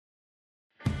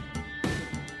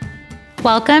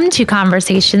Welcome to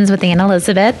Conversations with Anne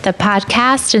Elizabeth, the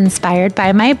podcast inspired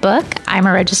by my book, I'm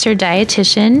a Registered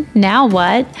Dietitian, Now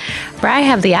What?, where I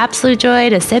have the absolute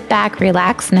joy to sit back,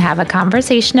 relax, and have a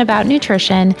conversation about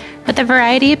nutrition with a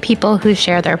variety of people who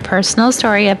share their personal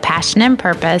story of passion and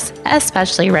purpose,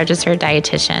 especially registered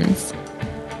dietitians.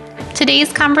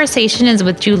 Today's conversation is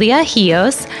with Julia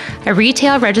Rios, a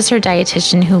retail registered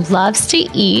dietitian who loves to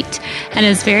eat and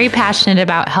is very passionate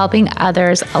about helping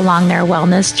others along their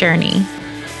wellness journey.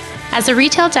 As a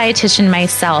retail dietitian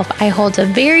myself, I hold a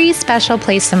very special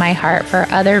place in my heart for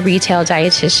other retail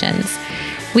dietitians.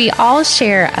 We all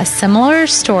share a similar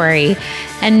story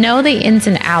and know the ins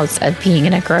and outs of being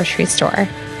in a grocery store.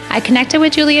 I connected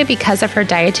with Julia because of her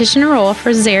dietitian role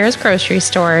for Zehrs grocery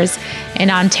stores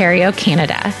in Ontario,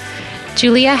 Canada.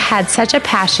 Julia had such a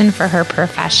passion for her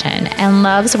profession and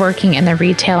loves working in the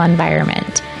retail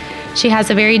environment. She has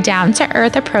a very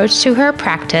down-to-earth approach to her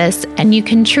practice, and you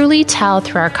can truly tell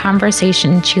through our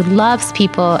conversation she loves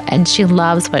people and she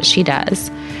loves what she does.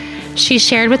 She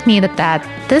shared with me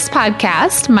that this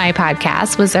podcast, my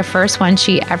podcast, was the first one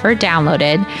she ever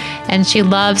downloaded, and she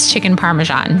loves chicken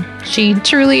parmesan. She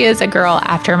truly is a girl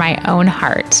after my own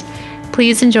heart.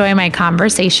 Please enjoy my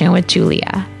conversation with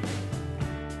Julia.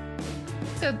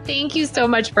 So thank you so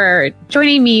much for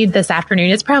joining me this afternoon.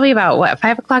 It's probably about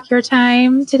 5 o'clock your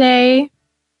time today?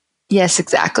 Yes,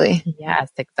 exactly.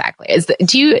 Yes, exactly. Is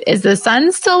the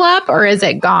sun still up or is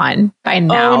it gone by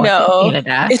now? Oh no, in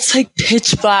Canada? It's like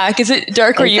pitch black. Is it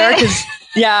dark where you are?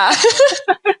 Yeah.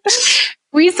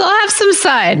 We still have some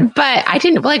sun, but I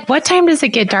didn't what time does it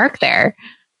get dark there?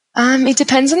 It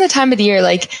depends on the time of the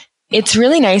year. It's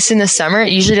really nice in the summer.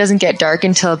 It usually doesn't get dark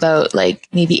until about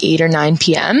maybe 8 or 9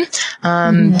 p.m.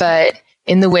 But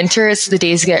in the winter, the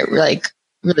days get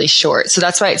really short. So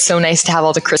that's why it's so nice to have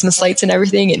all the Christmas lights and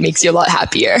everything. It makes you a lot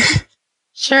happier.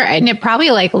 Sure. And it probably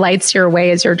lights your way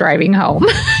as you're driving home.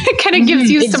 It kind of gives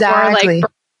you some more everything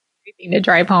to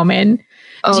drive home in.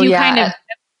 Oh, do you yeah.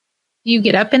 you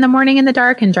get up in the morning in the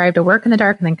dark and drive to work in the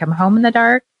dark and then come home in the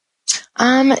dark?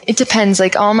 It depends.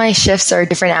 All my shifts are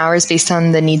different hours based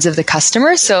on the needs of the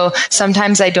customer. So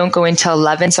sometimes I don't go in till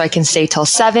 11, so I can stay till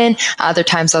 7. Other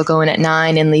times I'll go in at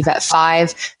 9 and leave at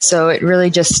 5. So it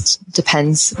really just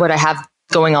depends what I have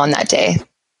going on that day.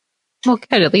 Well,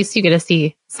 good. At least you get to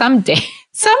see some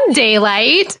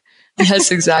daylight.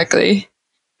 Yes, exactly.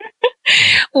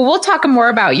 Well, we'll talk more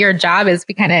about your job as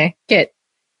we kind of get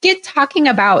talking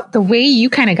about the way you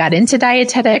kind of got into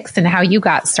dietetics and how you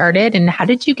got started and how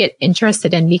did you get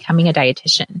interested in becoming a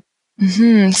dietitian?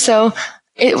 So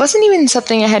it wasn't even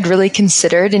something I had really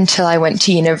considered until I went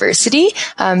to university.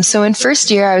 So in first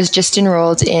year, I was just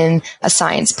enrolled in a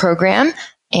science program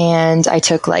and I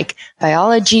took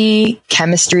biology,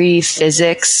 chemistry,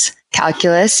 physics,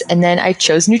 calculus, and then I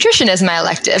chose nutrition as my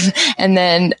elective. And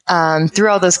then through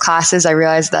all those classes, I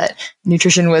realized that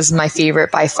nutrition was my favorite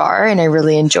by far, and I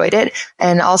really enjoyed it.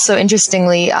 And also,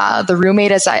 interestingly, the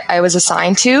roommate as I was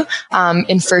assigned to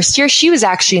in first year, she was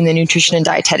actually in the nutrition and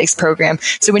dietetics program.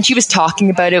 So when she was talking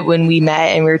about it when we met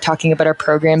and we were talking about our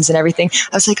programs and everything,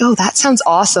 I was like, oh, that sounds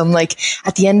awesome.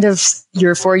 At the end of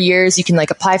your 4 years, you can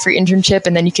apply for your internship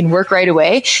and then you can work right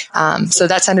away. So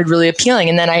that sounded really appealing.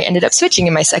 And then I ended up switching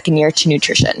in my second year to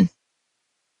nutrition.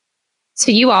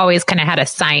 So you always kind of had a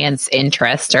science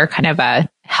interest or kind of a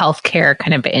healthcare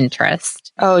kind of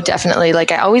interest? Oh, definitely.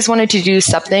 I always wanted to do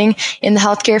something in the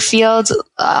healthcare field.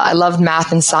 I loved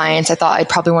math and science. I thought I'd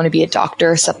probably want to be a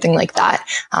doctor or something like that.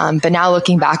 But now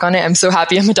looking back on it, I'm so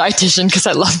happy I'm a dietitian because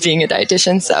I love being a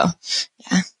dietitian. So,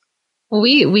 yeah.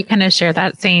 We kind of share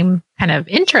that same kind of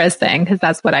interest thing because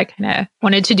that's what I kind of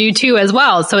wanted to do too as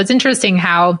well. So it's interesting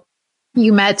how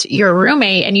you met your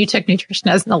roommate and you took nutrition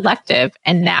as an elective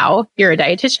and now you're a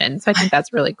dietitian. So I think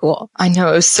that's really cool. I know.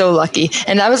 I was so lucky.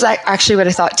 And that was actually what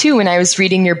I thought too. When I was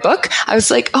reading your book, I was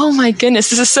like, oh my goodness,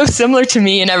 this is so similar to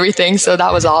me and everything. So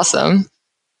that was awesome.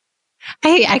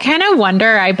 I kind of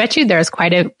wonder, I bet you there's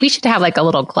we should have a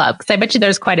little club because I bet you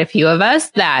there's quite a few of us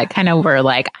that kind of were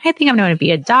I think I'm going to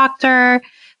be a doctor.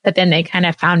 But then they kind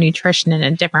of found nutrition in a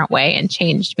different way and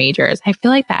changed majors. I feel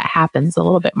like that happens a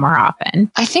little bit more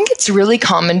often. I think it's really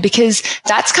common because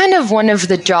that's kind of one of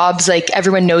the jobs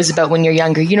everyone knows about when you're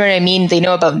younger. You know what I mean? They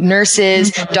know about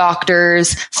nurses,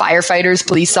 doctors, firefighters,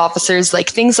 police officers,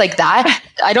 things like that.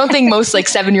 I don't think most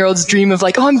 7-year-olds dream of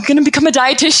oh, I'm going to become a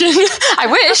dietitian. I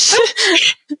wish.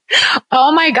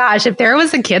 Oh my gosh. If there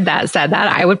was a kid that said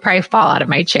that, I would probably fall out of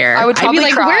my chair. I would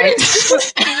probably cry.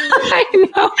 I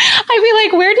know. I'd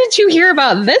be where did you hear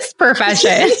about this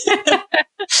profession?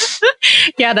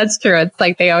 Yeah, that's true. It's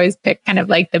they always pick kind of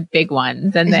the big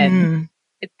ones. And then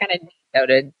it's kind of neat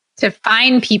though to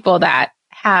find people that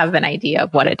have an idea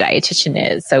of what a dietitian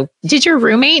is. So did your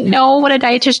roommate know what a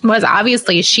dietitian was?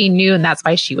 Obviously she knew, and that's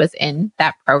why she was in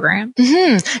that program.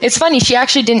 It's funny. She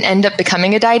actually didn't end up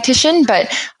becoming a dietitian,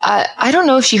 but I don't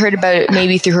know if she heard about it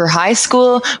maybe through her high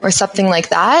school or something like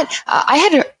that.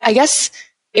 I guess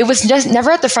it was just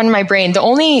never at the front of my brain. The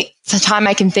only time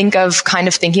I can think of kind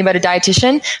of thinking about a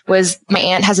dietitian was my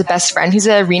aunt has a best friend who's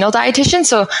a renal dietitian.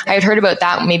 So I had heard about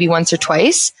that maybe once or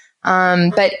twice.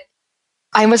 But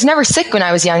I was never sick when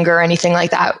I was younger or anything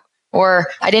like that. Or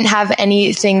I didn't have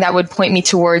anything that would point me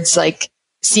towards like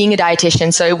seeing a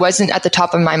dietitian. So it wasn't at the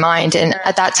top of my mind. And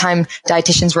at that time,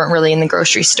 dietitians weren't really in the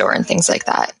grocery store and things like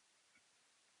that.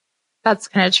 That's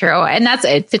kind of true. And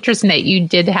it's interesting that you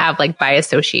did have like by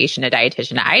association a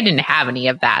dietitian. I didn't have any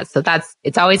of that. So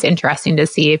it's always interesting to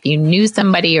see if you knew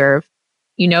somebody or if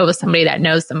you know somebody that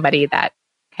knows somebody that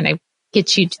kind of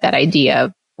gets you to that idea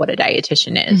of what a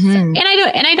dietitian is. And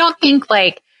I don't think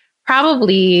like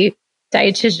probably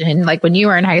dietitian, like when you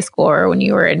were in high school or when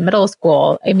you were in middle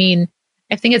school, I mean,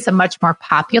 I think it's a much more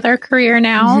popular career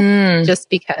now just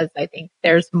because I think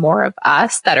there's more of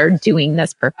us that are doing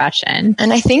this profession.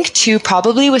 And I think too,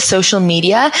 probably with social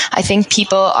media, I think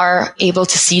people are able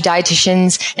to see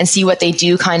dietitians and see what they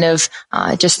do kind of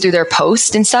just through their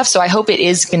posts and stuff. So I hope it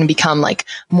is going to become like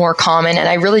more common. And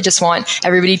I really just want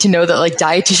everybody to know that like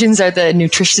dietitians are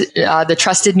the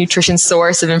trusted nutrition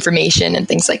source of information and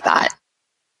things like that.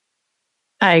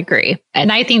 I agree.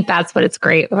 And I think that's what it's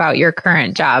great about your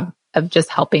current job of just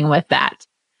helping with that,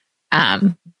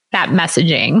 that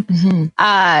messaging.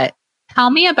 Tell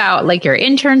me about like your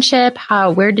internship.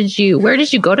 Where did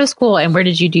you go to school and where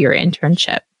did you do your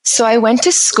internship? So I went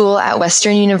to school at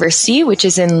Western University, which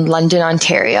is in London,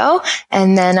 Ontario.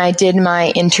 And then I did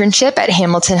my internship at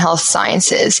Hamilton Health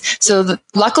Sciences. So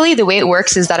luckily the way it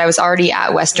works is that I was already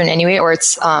at Western anyway, or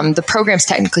it's, the program's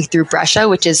technically through Brescia,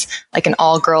 which is like an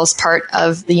all girls part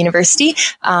of the university.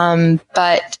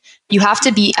 But you have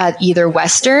to be at either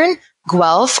Western,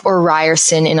 Guelph, or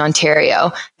Ryerson in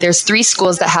Ontario. There's 3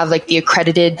 schools that have like the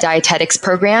accredited dietetics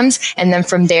programs. And then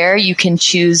from there, you can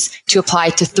choose to apply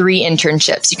to 3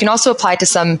 internships. You can also apply to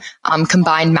some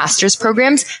combined master's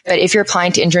programs. But if you're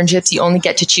applying to internships, you only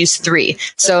get to choose 3.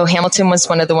 So Hamilton was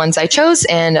one of the ones I chose.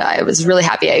 And I was really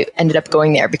happy I ended up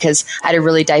going there because I had a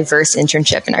really diverse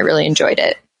internship and I really enjoyed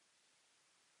it.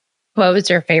 What was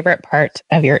your favorite part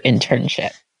of your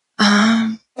internship?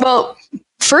 Well,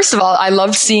 first of all, I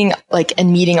loved seeing like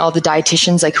and meeting all the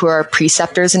dietitians, like who are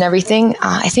preceptors and everything.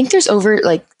 I think there's over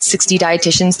like 60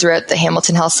 dietitians throughout the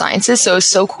Hamilton Health Sciences. So it's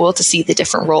so cool to see the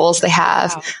different roles they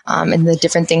have, and the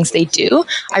different things they do.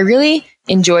 I really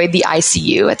enjoyed the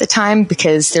ICU at the time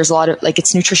because there's a lot of like,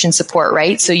 it's nutrition support,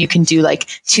 right? So you can do like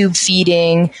tube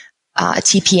feeding,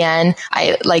 TPN.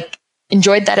 I like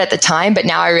enjoyed that at the time, but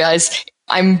now I realize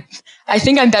I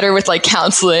think I'm better with like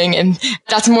counseling and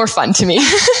that's more fun to me.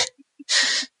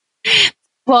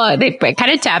 Well, it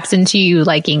kind of taps into you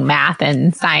liking math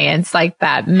and science, like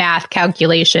that math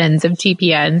calculations of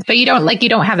TPNs, but you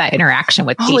don't have that interaction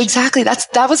with patients. Oh, exactly.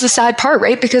 That was the sad part,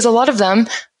 right? Because a lot of them,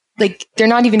 like, they're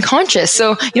not even conscious.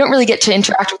 So you don't really get to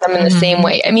interact with them in the same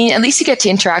way. I mean, at least you get to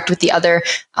interact with the other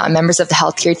members of the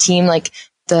healthcare team, like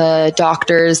the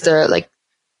doctors, the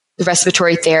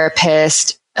respiratory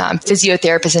therapist,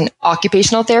 physiotherapist and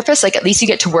occupational therapist. Like at least you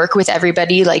get to work with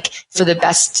everybody like for the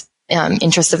best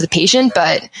interest of the patient,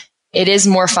 but it is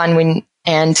more fun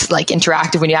and like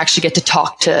interactive when you actually get to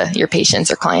talk to your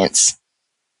patients or clients.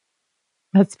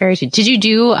 That's very true. Did you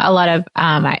do a lot of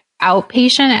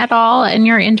outpatient at all in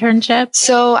your internship?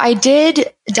 So I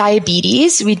did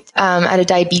diabetes. We at a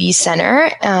diabetes center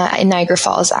in Niagara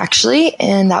Falls, actually,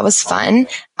 and that was fun.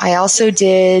 I also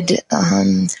did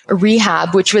a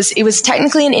rehab, which was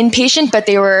technically an inpatient, but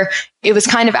it was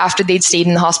kind of after they'd stayed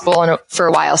in the hospital for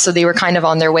a while, so they were kind of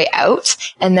on their way out.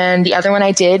 And then the other one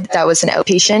I did that was an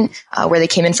outpatient where they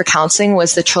came in for counseling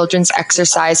was the Children's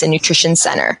Exercise and Nutrition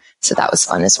Center. So that was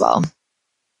fun as well.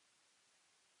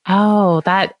 Oh,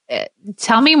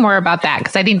 tell me more about that,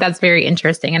 because I think that's very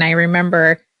interesting. And I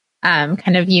remember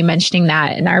kind of you mentioning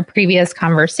that in our previous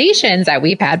conversations that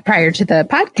we've had prior to the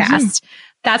podcast.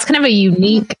 That's kind of a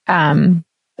unique,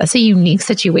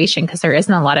 situation because there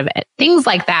isn't a lot of things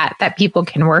like that people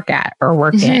can work at or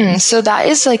work in. So that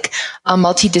is like a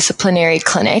multidisciplinary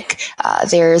clinic.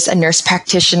 There's a nurse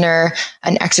practitioner,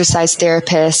 an exercise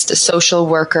therapist, a social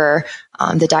worker,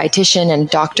 the dietitian and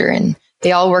doctor, and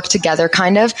they all work together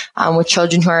kind of with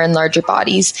children who are in larger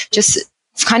bodies, just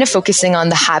kind of focusing on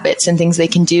the habits and things they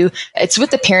can do. It's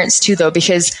with the parents too, though,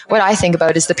 because what I think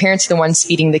about is the parents are the ones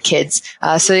feeding the kids.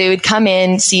 So they would come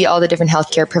in, see all the different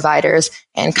healthcare providers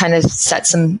and kind of set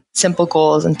some simple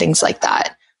goals and things like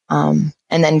that. and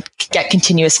then get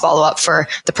continuous follow-up for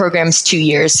the program's 2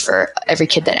 years for every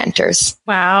kid that enters.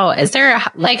 Wow. Is there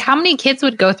like, how many kids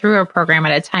would go through a program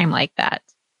at a time like that?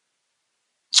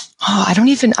 Oh, I don't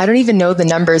even know the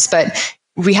numbers, but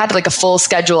we had like a full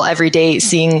schedule every day,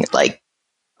 seeing like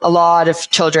a lot of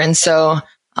children. So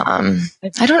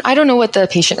I don't know what the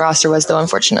patient roster was, though,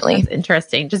 unfortunately. That's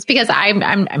interesting. Just because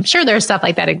I'm sure there's stuff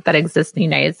like that exists in the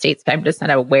United States, but I'm just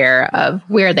not aware of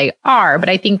where they are. But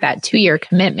I think that 2-year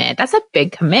commitment, that's a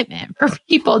big commitment for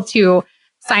people to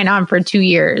sign on for 2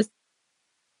 years.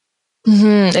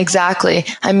 Exactly.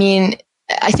 I mean,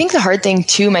 I think the hard thing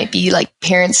too might be like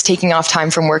parents taking off time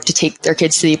from work to take their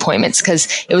kids to the appointments, because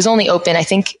it was only open, I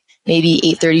think, maybe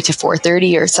 8:30 to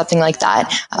 4:30 or something like that.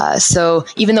 So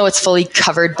even though it's fully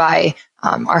covered by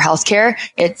our healthcare,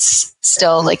 it's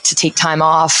still like to take time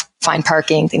off, find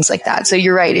parking, things like that. So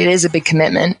you're right. It is a big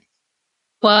commitment.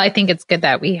 Well, I think it's good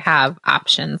that we have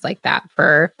options like that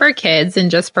for kids and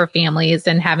just for families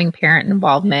and having parent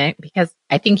involvement, because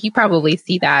I think you probably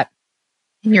see that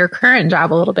in your current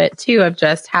job a little bit too, of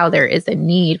just how there is a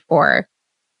need for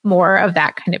more of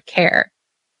that kind of care.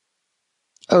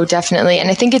 Oh, definitely.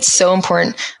 And I think it's so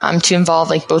important to involve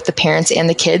like both the parents and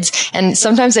the kids. And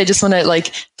sometimes I just want to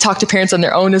like talk to parents on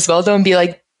their own as well, though, and be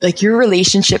like your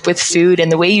relationship with food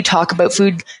and the way you talk about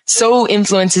food so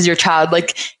influences your child.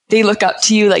 Like they look up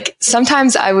to you. Like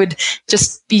sometimes I would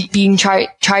just be try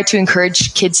to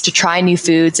encourage kids to try new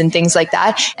foods and things like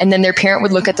that. And then their parent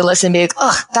would look at the list and be like,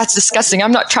 "Oh, that's disgusting.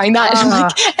 I'm not trying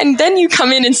that." And then you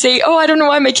come in and say, "Oh, I don't know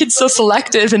why my kid's so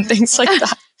selective," and things like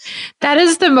that. That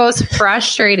is the most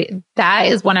frustrating. That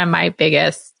is one of my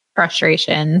biggest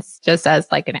frustrations, just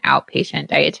as like an outpatient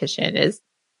dietitian, is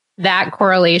that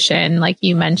correlation, like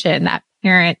you mentioned, that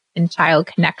parent and child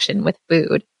connection with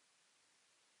food.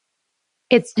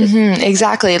 It's just,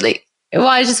 exactly. Like, well,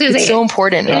 I was just going to say, so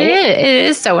important. Right? It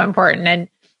is so important. And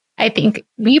I think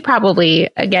we probably,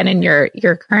 again, in your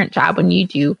current job, when you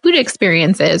do food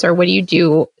experiences or when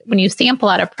you sample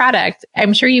out a product,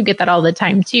 I'm sure you get that all the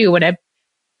time too. When a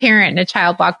parent and a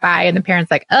child walk by and the parent's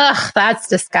like, "Ugh, that's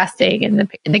disgusting." And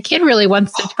the kid really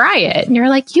wants to try it. And you're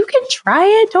like, "You can try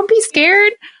it. Don't be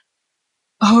scared."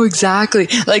 Oh, exactly.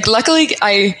 Like, luckily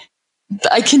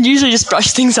I can usually just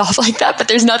brush things off like that, but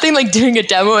there's nothing like doing a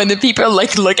demo and the people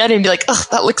like look at it and be like, "Oh,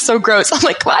 that looks so gross." I'm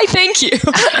like, "Why? Thank you."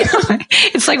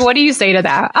 It's like, what do you say to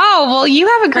that? "Oh, well, you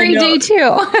have a great day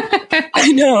too."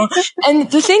 I know.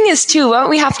 And the thing is too, what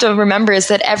we have to remember is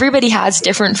that everybody has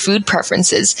different food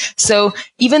preferences. So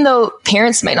even though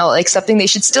parents might not like something, they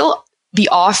should still be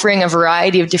offering a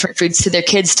variety of different foods to their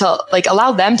kids to like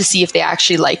allow them to see if they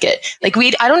actually like it. Like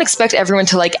I don't expect everyone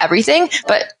to like everything,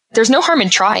 but there's no harm in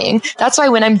trying. That's why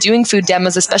when I'm doing food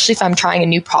demos, especially if I'm trying a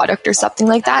new product or something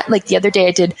like that, like the other day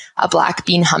I did a black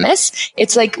bean hummus.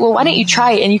 It's like, well, why don't you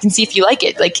try it and you can see if you like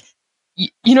it? Like,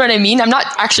 you know what I mean? I'm not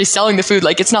actually selling the food.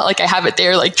 Like, it's not like I have it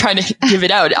there, like trying to give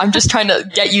it out. I'm just trying to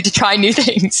get you to try new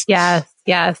things. Yes.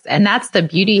 And that's the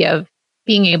beauty of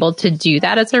being able to do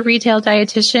that as a retail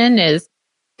dietitian is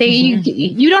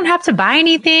you don't have to buy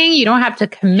anything. You don't have to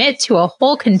commit to a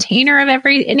whole container of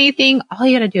anything. All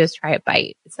you got to do is try a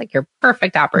bite. It's like your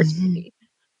perfect opportunity.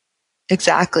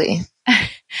 Exactly.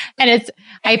 And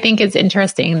I think it's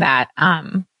interesting that,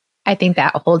 I think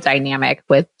that whole dynamic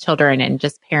with children and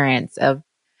just parents of,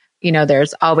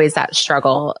 there's always that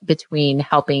struggle between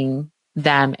helping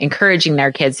them, encouraging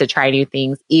their kids to try new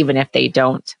things, even if they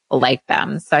don't like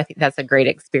them. So I think that's a great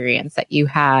experience that you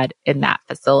had in that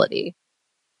facility.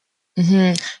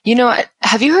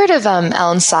 Have you heard of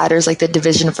Ellen Satter's like the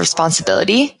division of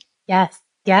responsibility? Yes.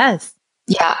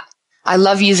 Yeah. I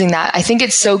love using that. I think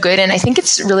it's so good. And I think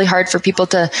it's really hard for people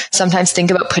to sometimes think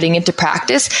about putting into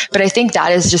practice. But I think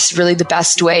that is just really the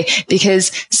best way,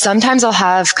 because sometimes I'll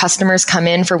have customers come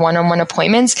in for one-on-one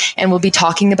appointments and we'll be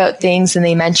talking about things. And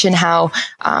they mention how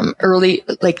early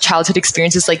like childhood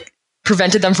experiences like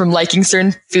prevented them from liking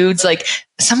certain foods. Like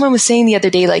someone was saying the other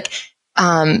day, like,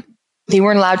 they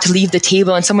weren't allowed to leave the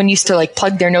table and someone used to like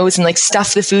plug their nose and like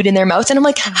stuff the food in their mouth. And I'm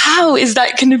like, how is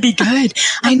that going to be good?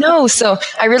 I know. So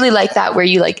I really like that, where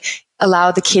you like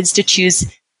allow the kids to choose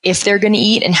if they're going to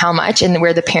eat and how much, and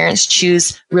where the parents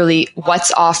choose really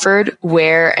what's offered,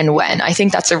 where and when. I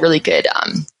think that's a really good,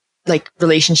 like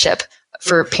relationship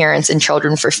for parents and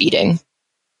children for feeding.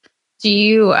 Do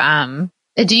you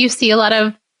see a lot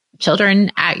of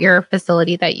children at your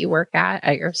facility that you work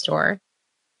at your store?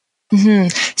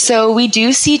 So we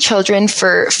do see children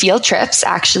for field trips.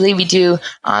 Actually, we do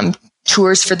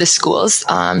tours for the schools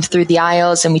through the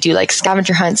aisles, and we do like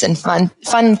scavenger hunts and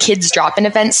fun kids drop-in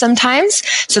events sometimes.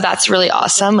 So that's really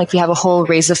awesome. Like we have a whole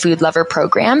Raise a Food Lover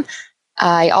program.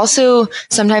 I also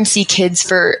sometimes see kids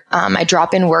for my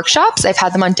drop-in workshops. I've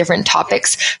had them on different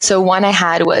topics. So one I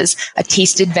had was a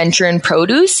taste adventure in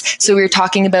produce. So we were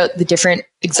talking about the different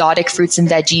exotic fruits and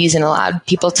veggies and allowed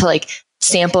people to like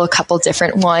sample a couple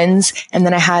different ones. And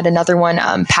then I had another one,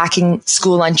 packing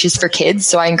school lunches for kids.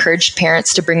 So I encouraged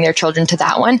parents to bring their children to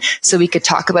that one so we could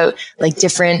talk about like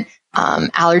different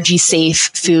allergy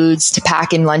safe foods to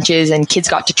pack in lunches, and kids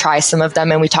got to try some of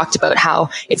them. And we talked about how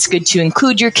it's good to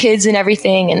include your kids in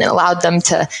everything and allowed them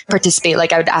to participate.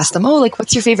 Like I would ask them, oh, like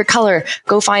what's your favorite color?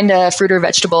 Go find a fruit or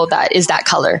vegetable that is that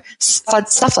color.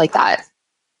 Stuff like that.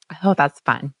 Oh, that's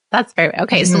fun. That's very,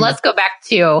 okay. So let's go back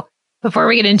to, before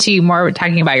we get into more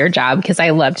talking about your job, because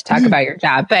I love to talk about your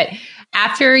job, but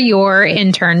after your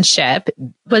internship,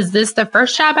 was this the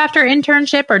first job after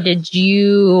internship, or did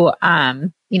you,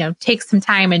 take some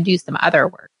time and do some other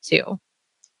work too?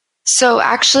 So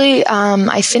actually,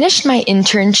 I finished my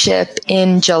internship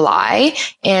in July,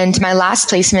 and my last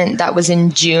placement that was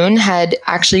in June had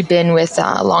actually been with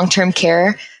long-term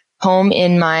care home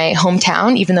in my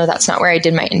hometown, even though that's not where I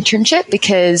did my internship,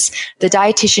 because the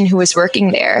dietitian who was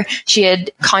working there, she had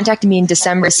contacted me in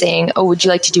December saying, oh, would you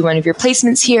like to do one of your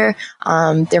placements here?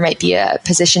 There might be a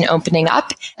position opening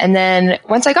up. And then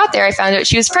once I got there, I found out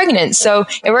she was pregnant. So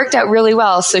it worked out really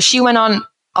well. So she went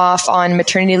off on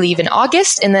maternity leave in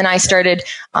August. And then I started,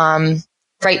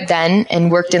 right then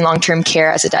and worked in long-term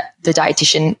care as the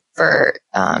dietitian for,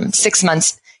 6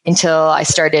 months until I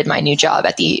started my new job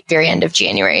at the very end of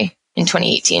January in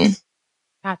 2018.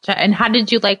 Gotcha. And how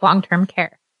did you like long-term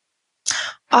care?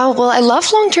 Oh, well, I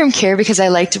love long-term care because I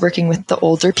liked working with the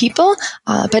older people,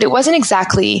 but it wasn't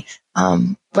exactly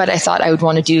what I thought I would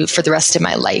want to do for the rest of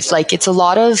my life. Like it's a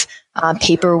lot of not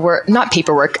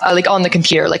paperwork, like on the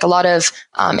computer, like a lot of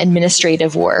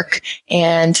administrative work.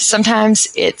 And sometimes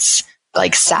it's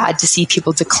like sad to see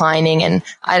people declining. And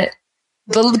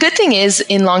the good thing is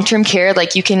in long-term care,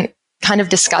 like you can kind of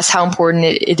discuss how important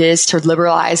it is to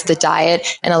liberalize the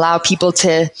diet and allow people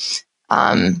to,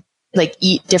 like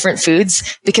eat different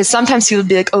foods, because sometimes people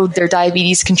be like, oh, their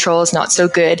diabetes control is not so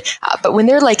good. But when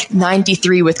they're like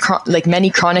 93 with like many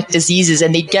chronic diseases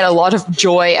and they get a lot of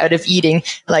joy out of eating,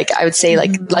 like I would say,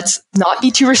 like, let's not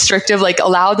be too restrictive, like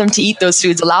allow them to eat those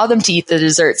foods, allow them to eat the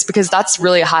desserts, because that's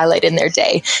really a highlight in their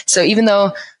day. So even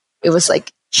though it was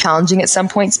like challenging at some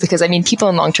points, because I mean, people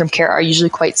in long-term care are usually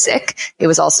quite sick, it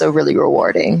was also really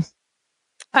rewarding.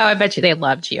 Oh, I bet you they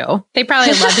loved you. They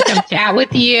probably loved to come chat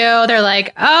with you. They're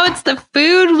like, oh, it's the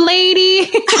food lady.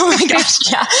 Oh my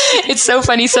gosh. Yeah. It's so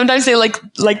funny. Sometimes they like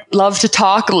love to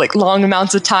talk like long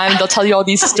amounts of time. They'll tell you all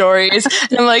these stories.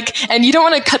 And I'm like, and you don't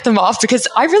want to cut them off because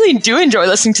I really do enjoy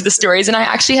listening to the stories. And I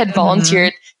actually had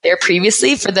volunteered there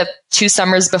previously for the 2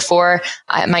 summers before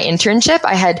my internship.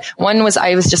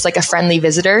 I was just like a friendly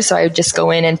visitor. So I would just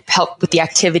go in and help with the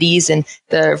activities and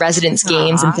the residence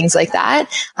games and things like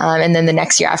that. And then the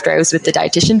next year after I was with the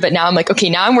dietitian, but now I'm like, okay,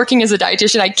 now I'm working as a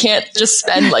dietitian. I can't just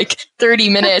spend like 30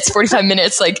 minutes, 45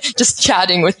 minutes, like just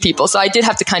chatting with people. So I did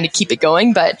have to kind of keep it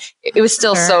going, but it was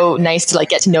still so nice to like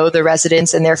get to know the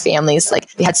residents and their families.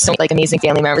 Like they had so like amazing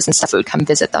family members and stuff who would come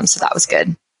visit them. So that was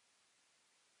good.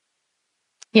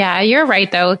 Yeah, you're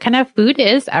right, though. Kind of food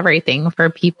is everything for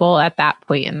people at that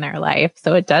point in their life.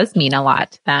 So it does mean a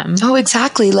lot to them. Oh,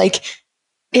 exactly. Like,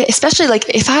 especially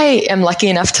like if I am lucky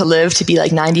enough to live to be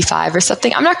like 95 or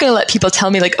something, I'm not going to let people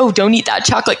tell me like, oh, don't eat that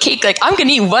chocolate cake. Like I'm going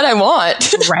to eat what I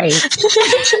want. Right.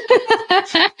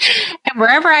 And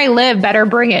wherever I live, better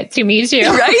bring it to me too.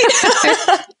 Right.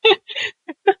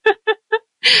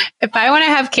 If I want to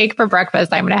have cake for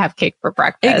breakfast, I'm going to have cake for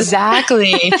breakfast.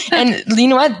 Exactly. And you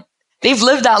know what? They've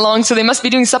lived that long, so they must be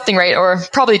doing something right, or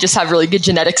probably just have really good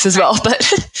genetics as well.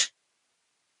 But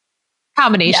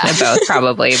combination of both,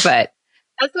 probably. But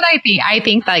that's what I think. I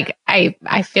think like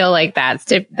I feel like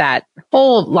that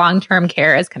whole long-term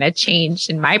care has kind of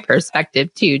changed in my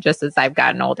perspective too, just as I've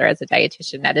gotten older as a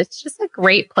dietitian. That it's just a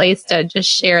great place to just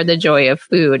share the joy of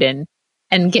food and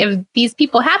give these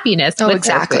people happiness. Oh,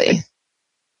 exactly.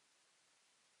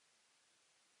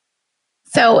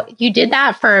 So you did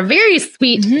that for a very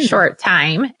sweet, short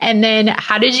time. And then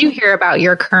how did you hear about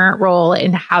your current role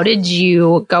and how did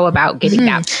you go about getting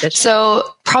that position?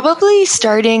 So probably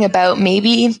starting about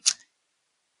maybe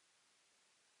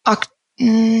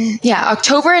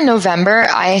October and November,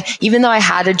 even though I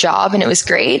had a job and it was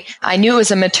great, I knew it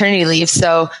was a maternity leave.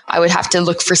 So I would have to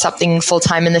look for something full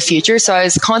time in the future. So I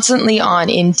was constantly on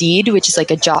Indeed, which is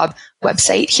like a job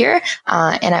website here.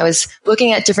 And I was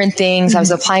looking at different things. I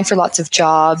was applying for lots of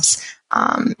jobs.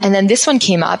 And then this one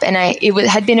came up and it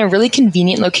had been a really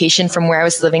convenient location from where I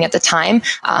was living at the time.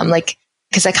 Like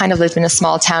because I kind of live in a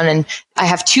small town and I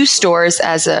have 2 stores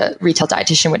as a retail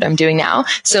dietitian, what I'm doing now.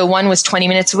 So one was 20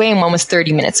 minutes away and one was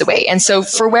 30 minutes away. And so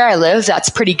for where I live, that's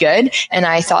pretty good. And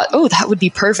I thought, oh, that would be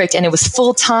perfect. And it was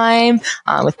full time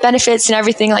with benefits and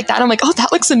everything like that. I'm like, oh,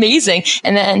 that looks amazing.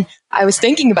 And then I was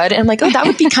thinking about it and I'm like, oh, that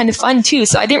would be kind of fun too.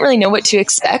 So I didn't really know what to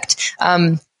expect.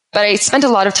 But I spent a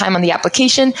lot of time on the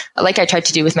application, like I tried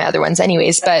to do with my other ones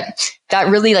anyways, but that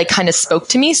really like kind of spoke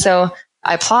to me. So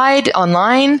I applied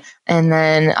online and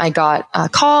then I got a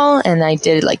call and I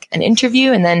did like an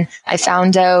interview and then I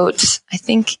found out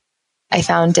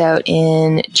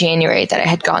in January that I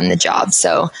had gotten the job.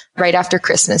 So right after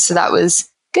Christmas. So that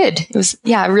was good. It was,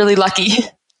 really lucky.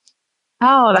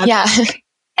 Oh, that's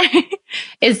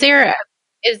Is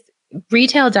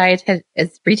retail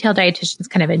dietitians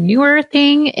kind of a newer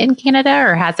thing in Canada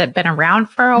or has it been around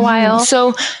for a while?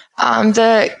 So,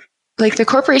 the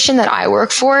corporation that I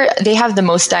work for, they have the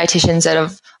most dietitians out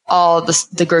of all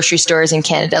the grocery stores in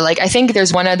Canada. Like, I think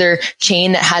there's one other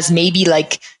chain that has maybe 4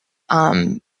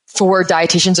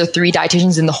 dietitians or 3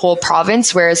 dietitians in the whole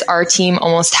province, whereas our team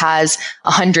almost has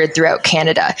 100 throughout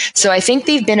Canada. So I think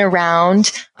they've been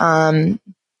around.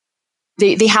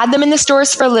 They had them in the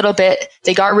stores for a little bit.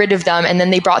 They got rid of them and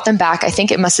then they brought them back. I think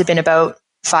it must have been about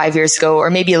 5 years ago or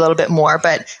maybe a little bit more,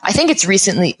 but I think it's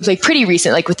recently, pretty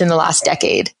recent, within the last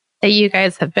decade. That you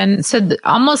guys have been,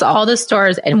 almost all the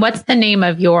stores. And what's the name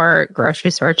of your grocery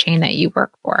store chain that you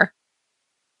work for?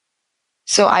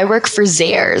 So I work for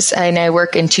Zehrs and I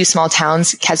work in 2 small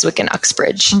towns, Keswick and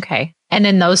Uxbridge. Okay. And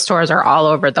then those stores are all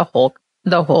over the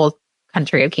whole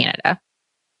country of Canada.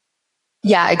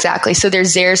 Yeah, exactly. So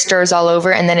there's Zehrs stores all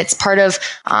over. And then it's part of,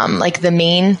 the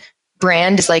main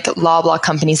brand is like Loblaw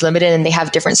Companies Limited, and they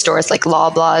have different stores like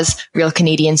Loblaw's Real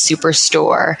Canadian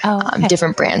Superstore,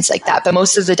 different brands like that. But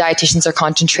most of the dietitians are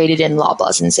concentrated in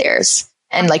Loblaw's and Zehrs.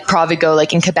 And like Provigo,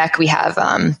 like in Quebec, we have,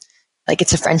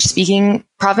 it's a French speaking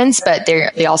province, but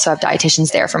they also have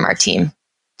dietitians there from our team.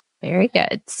 Very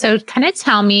good. So kind of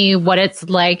tell me what it's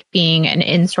like being an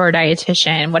in-store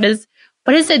dietitian. What is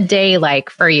a day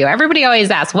like for you? Everybody always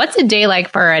asks, what's a day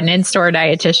like for an in-store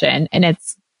dietitian? And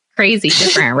it's crazy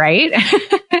different, right?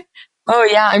 Oh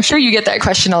yeah, I'm sure you get that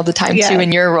question all the time too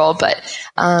in your role. But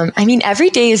every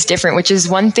day is different, which is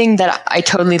one thing that I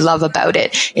totally love about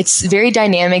it. It's very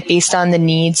dynamic based on the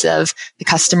needs of the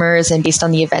customers and based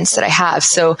on the events that I have.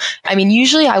 So,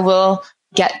 usually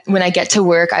when I get to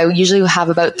work, I usually have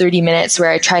about 30 minutes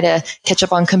where I try to catch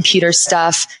up on computer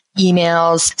stuff,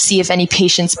 emails, see if any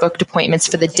patients booked appointments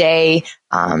for the day,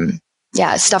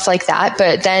 stuff like that.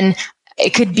 But then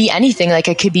it could be anything. Like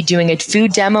I could be doing a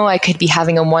food demo. I could be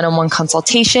having a one-on-one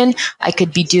consultation. I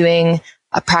could be doing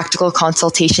a practical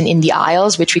consultation in the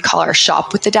aisles, which we call our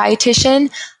shop with the dietitian.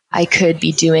 I could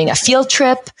be doing a field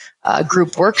trip, a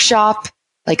group workshop,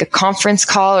 like a conference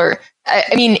call, or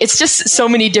it's just so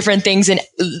many different things. And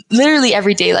literally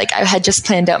every day, like I had just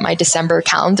planned out my December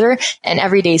calendar and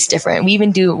every day is different. We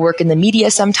even do work in the media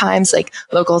sometimes, like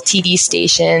local TV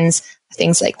stations,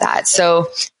 things like that. So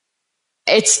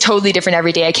it's totally different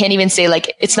every day. I can't even say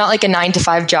it's not like a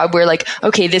 9-to-5 job where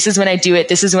okay, this is when I do it.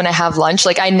 This is when I have lunch.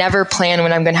 I never plan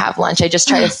when I'm going to have lunch. I just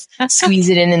try to squeeze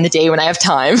it in the day when I have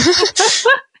time.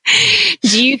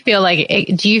 Do you feel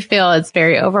it's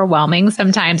very overwhelming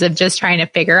sometimes of just trying to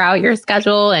figure out your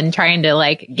schedule and trying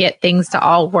to get things to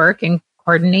all work and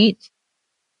coordinate?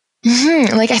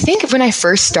 Mm-hmm. I think when I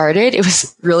first started, it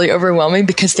was really overwhelming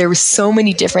because there were so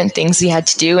many different things we had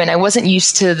to do and I wasn't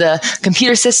used to the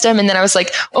computer system. And then I was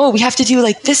like, oh, we have to do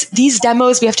these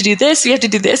demos. We have to do this. We have to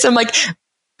do this. I'm like,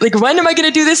 when am I going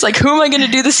to do this? Who am I going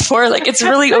to do this for? It's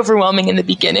really overwhelming in the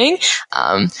beginning.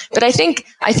 But I think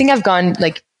I've gone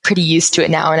pretty used to it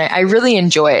now and I really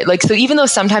enjoy it. So even though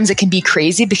sometimes it can be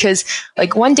crazy because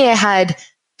one day I had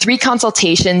 3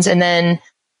 consultations and then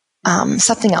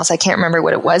something else. I can't remember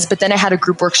what it was, but then I had a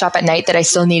group workshop at night that I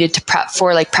still needed to prep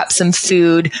for, prep some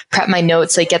food, prep my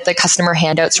notes, get the customer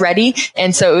handouts ready.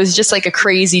 And so it was just a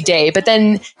crazy day. But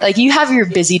then you have your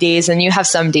busy days and you have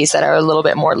some days that are a little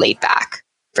bit more laid back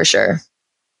for sure.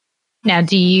 Now,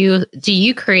 do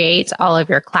you create all of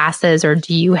your classes or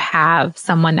do you have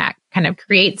someone that kind of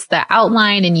creates the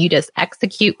outline and you just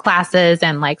execute classes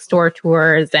and store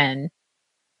tours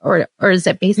or is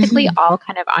it basically all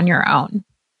kind of on your own?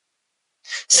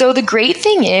 So the great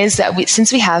thing is that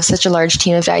since we have such a large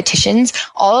team of dietitians,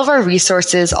 all of our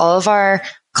resources, all of our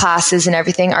classes and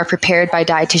everything are prepared by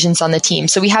dietitians on the team.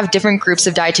 So we have different groups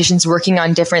of dietitians working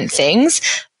on different things,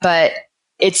 but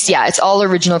it's all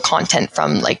original content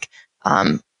from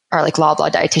our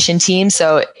Loblaw dietitian team.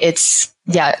 So it's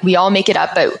yeah, we all make it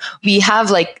up, but we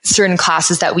have like certain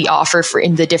classes that we offer for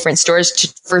in the different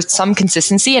stores for some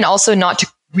consistency and also not to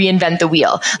reinvent the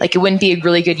wheel. Like it wouldn't be a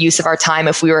really good use of our time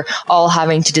if we were all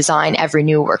having to design every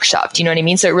new workshop. Do you know what I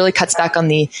mean? So it really cuts back on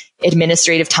the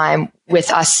administrative time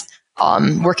with us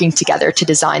working together to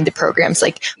design the programs.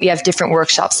 Like we have different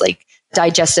workshops like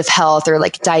digestive health or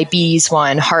like diabetes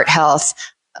one, heart health.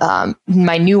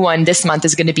 My new one this month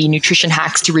is going to be nutrition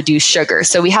hacks to reduce sugar.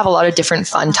 So we have a lot of different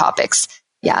fun topics.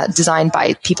 Yeah. Designed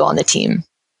by people on the team.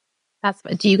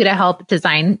 Do you get to help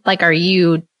design? Like, are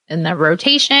you in the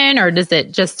rotation or does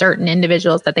it just certain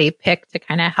individuals that they pick to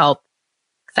kind of help?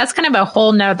 'Cause that's kind of a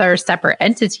whole nother separate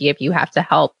entity if you have to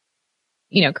help,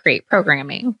 create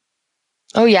programming.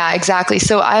 Oh yeah, exactly.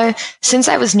 So since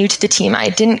I was new to the team, I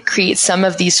didn't create some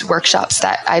of these workshops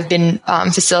that I've been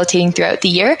facilitating throughout the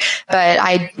year, but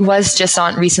I was just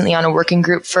recently on a working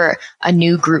group for a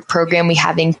new group program we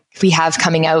have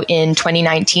coming out in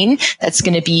 2019. That's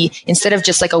going to be, instead of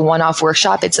just like a one-off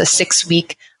workshop, it's a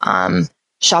 6-week,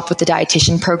 shop with the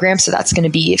dietitian program. So that's going to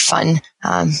be fun,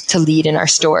 to lead in our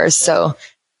stores. So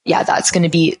yeah, that's going to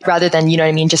be, rather than,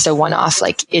 just a one-off,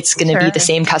 like it's going to be the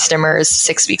same customers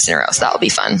 6 weeks in a row. So that'll be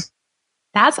fun.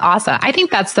 That's awesome. I think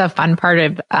that's the fun part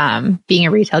of being a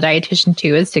retail dietitian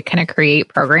too, is to kind of create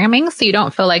programming. So you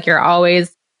don't feel like you're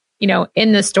always,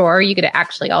 in the store. You get to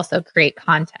actually also create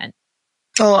content.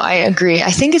 Oh, I agree.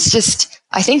 I think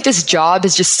this job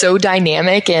is just so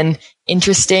dynamic and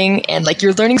interesting. And like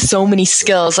you're learning so many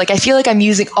skills. Like I feel like I'm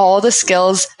using all the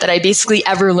skills that I basically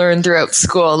ever learned throughout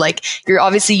school. Like you're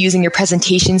obviously using your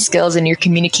presentation skills and your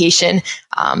communication,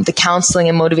 the counseling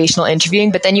and motivational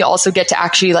interviewing, but then you also get to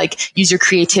actually like use your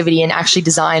creativity and actually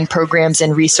design programs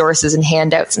and resources and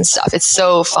handouts and stuff. It's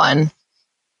so fun.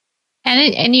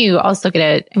 And you also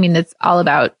get it's all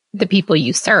about the people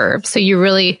you serve. So you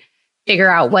really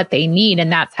figure out what they need.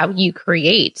 And that's how you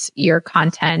create your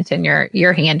content and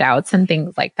your handouts and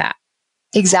things like that.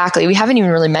 Exactly. We haven't even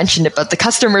really mentioned it, but the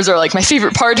customers are like my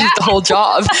favorite part of the whole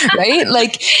job, right?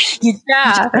 Like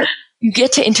you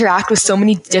get to interact with so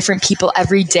many different people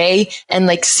every day and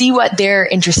like see what they're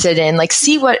interested in, like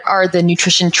see what are the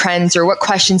nutrition trends or what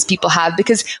questions people have.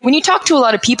 Because when you talk to a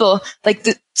lot of people, like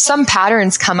some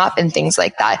patterns come up and things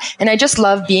like that. And I just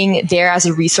love being there as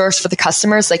a resource for the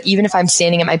customers. Like even if I'm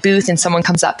standing at my booth and someone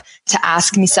comes up to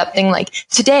ask me something, like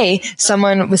today,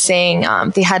 someone was saying,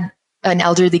 they had an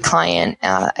elderly client.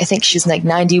 I think she's like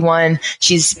 91.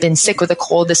 She's been sick with a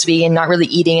cold this week and not really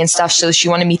eating and stuff. So she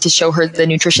wanted me to show her the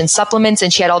nutrition supplements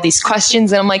and she had all these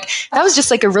questions. And I'm like, that was just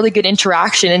like a really good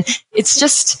interaction. And it's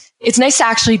nice to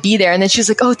actually be there. And then she was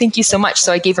like, oh, thank you so much.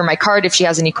 So I gave her my card. If she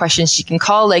has any questions, she can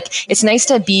call. Like, it's nice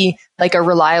to be like a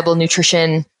reliable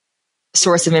nutrition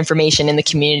source of information in the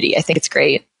community. I think it's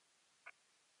great.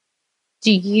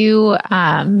 Do you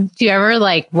ever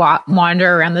like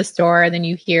wander around the store and then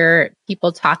you hear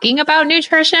people talking about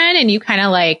nutrition and you kind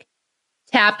of like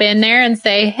tap in there and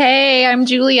say, hey, I'm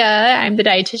Julia. I'm the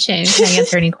dietitian. Can I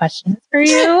answer any questions for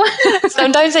you?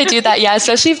 Sometimes I do that. Yeah.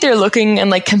 Especially if they're looking and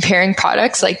like comparing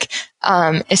products, like,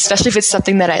 especially if it's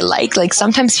something that I like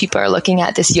sometimes people are looking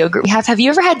at this yogurt we have. Have you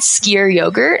ever had Skyr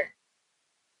yogurt?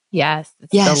 Yes.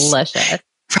 It's delicious.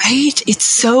 Right? It's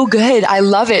so good. I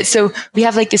love it. So we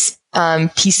have like this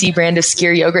PC brand of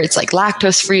Skyr yogurt. It's like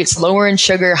lactose free. It's lower in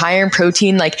sugar, higher in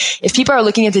protein. Like if people are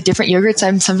looking at the different yogurts,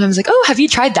 I'm sometimes like, oh, have you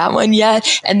tried that one yet?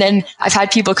 And then I've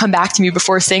had people come back to me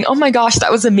before saying, oh my gosh,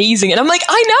 that was amazing. And I'm like,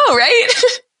 I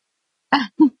know,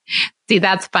 right? See,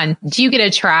 that's fun. Do you get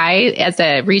to try, as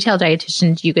a retail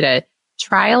dietitian, do you get to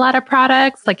try a lot of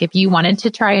products? Like if you wanted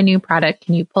to try a new product,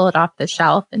 can you pull it off the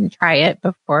shelf and try it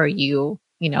before you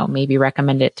maybe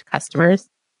recommend it to customers?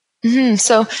 Mm-hmm.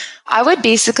 So I would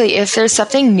basically, if there's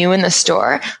something new in the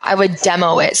store, I would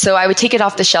demo it. So I would take it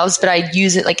off the shelves, but I'd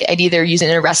use it, like I'd either use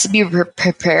it in a recipe or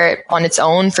prepare it on its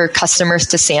own for customers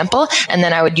to sample. And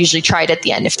then I would usually try it at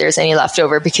the end if there's any left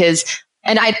over, because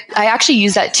and I actually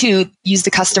use that to use the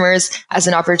customers as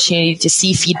an opportunity to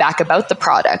see feedback about the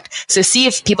product. So see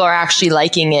if people are actually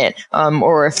liking it,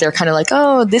 or if they're kind of like,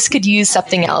 oh, this could use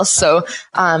something else. So,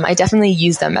 I definitely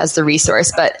use them as the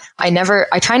resource, but I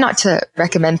try not to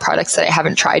recommend products that I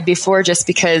haven't tried before, just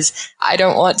because I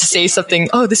don't want to say something,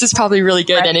 oh, this is probably really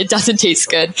good and it doesn't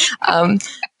taste good.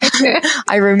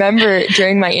 I remember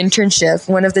during my internship,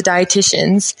 one of the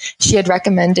dietitians, she had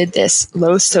recommended this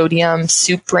low sodium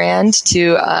soup brand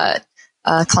to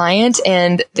client,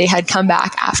 and they had come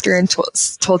back after and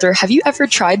told her, "Have you ever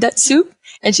tried that soup?"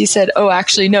 And she said, "Oh,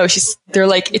 actually, no." They're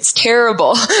like, "It's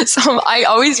terrible." So I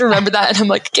always remember that. And I'm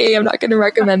like, okay, I'm not going to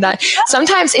recommend that.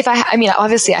 Sometimes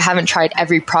obviously I haven't tried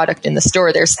every product in the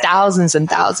store. There's thousands and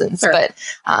thousands, sure. But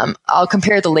I'll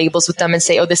compare the labels with them and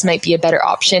say, oh, this might be a better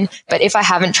option. But if I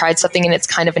haven't tried something and it's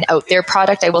kind of an out there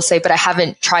product, I will say, but I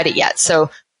haven't tried it yet.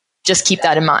 So just keep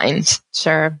that in mind.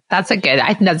 Sure. I think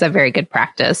that's a very good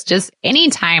practice. Just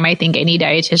anytime I think any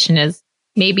dietitian is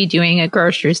maybe doing a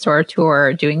grocery store tour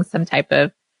or doing some type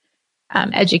of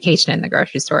education in the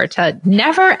grocery store, to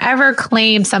never, ever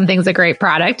claim something's a great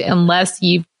product unless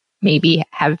you maybe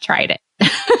have tried it.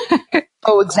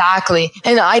 Oh, exactly.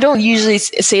 And I don't usually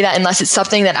say that unless it's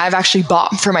something that I've actually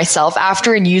bought for myself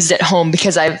after and used at home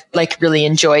because I've really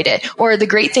enjoyed it. Or the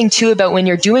great thing too about when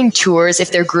you're doing tours,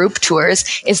 if they're group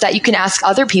tours, is that you can ask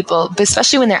other people, but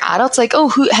especially when they're adults, like, oh,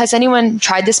 has anyone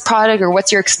tried this product, or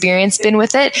what's your experience been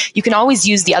with it? You can always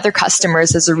use the other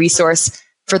customers as a resource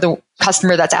for the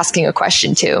customer that's asking a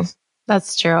question too.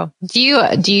 That's true. Do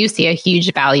you see a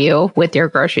huge value with your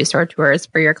grocery store tours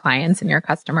for your clients and your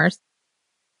customers?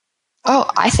 Oh,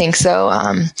 I think so.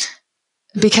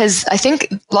 Because I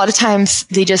think a lot of times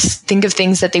they just think of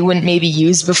things that they wouldn't maybe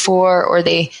use before, or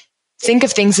they think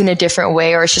of things in a different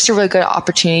way, or it's just a really good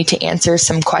opportunity to answer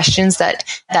some questions that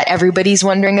everybody's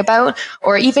wondering about,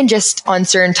 or even just on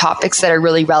certain topics that are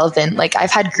really relevant. Like I've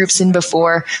had groups in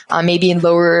before, maybe in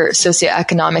lower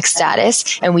socioeconomic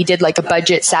status, and we did like a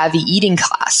budget savvy eating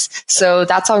class. So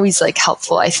that's always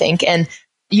helpful, I think. And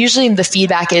usually the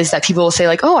feedback is that people will say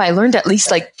oh, I learned at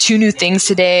least 2 new things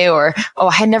today, or, oh,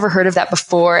 I had never heard of that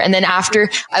before. And then after,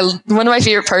 one of my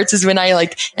favorite parts is when I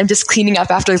am just cleaning up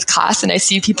after this class and I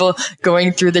see people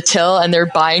going through the till and they're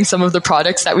buying some of the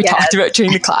products that we talked about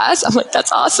during the class. I'm like,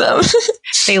 that's awesome.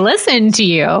 They listen to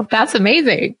you. That's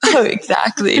amazing. Oh,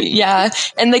 exactly. Yeah.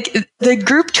 And the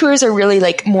group tours are really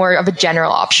more of a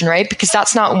general option, right? Because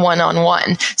that's not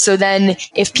one-on-one. So then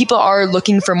if people are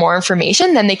looking for more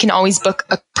information, then they can always book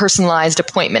a personalized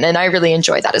appointment. And I really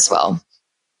enjoy that as well.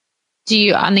 Do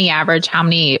you, on the average, how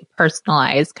many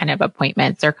personalized kind of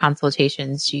appointments or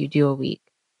consultations do you do a week?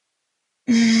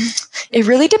 It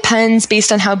really depends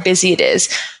based on how busy it is.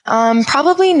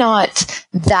 Probably not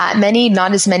that many,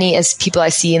 not as many as people I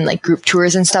see in group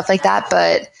tours and stuff like that,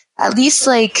 but at least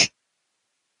maybe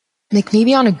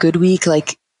on a good week,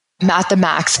 at the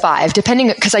max 5, depending,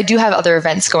 because I do have other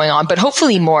events going on, but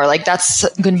hopefully more. That's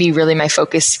going to be really my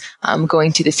focus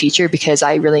going to the future, because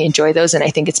I really enjoy those and I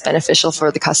think it's beneficial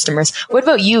for the customers. What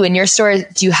about you in your store?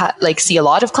 Do you see a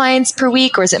lot of clients per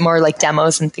week, or is it more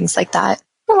demos and things like that?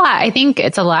 A lot. I think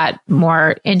it's a lot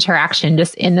more interaction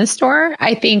just in the store.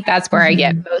 I think that's where I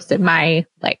get most of my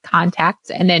contacts.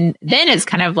 And then it's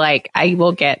kind of I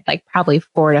will get probably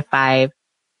 4 to 5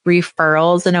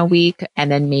 referrals in a week.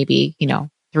 And then maybe,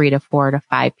 3 to 4 to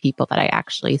 5 people that I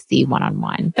actually see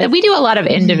one-on-one. But we do a lot of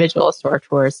individual store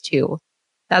tours too.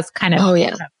 That's kind of,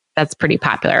 that's pretty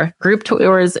popular. Group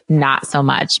tours, not so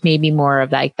much. Maybe more of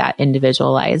that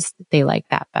individualized. They like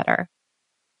that better.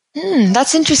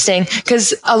 That's interesting,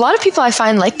 because a lot of people I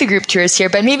find like the group tours here,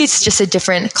 but maybe it's just a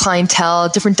different clientele,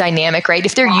 different dynamic, right?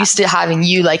 If they're used to having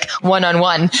you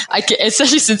one-on-one,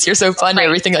 especially since you're so fun and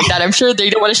everything like that, I'm sure they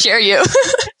don't want to share you.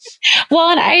 Well,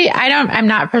 and I'm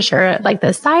not for sure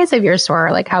the size of your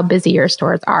store, how busy your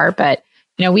stores are, but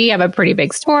we have a pretty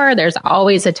big store. There's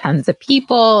always a tons of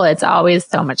people. It's always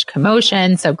so much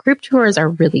commotion. So group tours are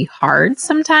really hard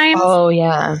sometimes. Oh,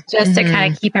 yeah. Just to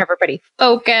kind of keep everybody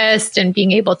focused and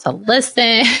being able to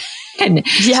listen. And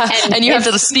you have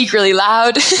to speak really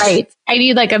loud. Right. I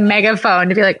need a megaphone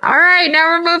to be all right, now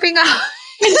we're moving on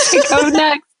to go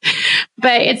next.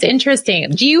 But it's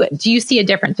interesting. Do you see a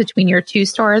difference between your 2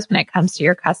 stores when it comes to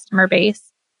your customer base?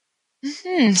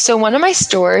 So one of my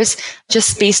stores,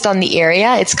 just based on the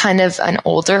area, it's kind of an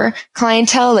older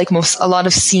clientele, a lot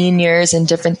of seniors and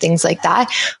different things like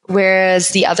that. Whereas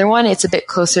the other one, it's a bit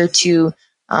closer to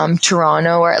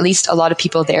Toronto, or at least a lot of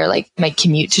people there might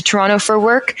commute to Toronto for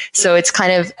work. So it's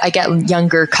kind of, I get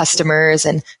younger customers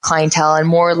and clientele, and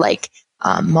more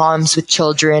moms with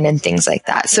children and things like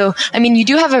that. So, you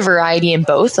do have a variety in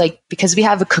both, because we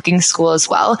have a cooking school as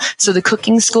well. So the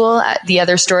cooking school at the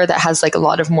other store that has a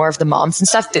lot of more of the moms and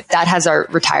stuff, that has our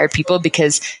retired people,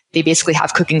 because they basically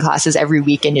have cooking classes every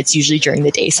week, and it's usually during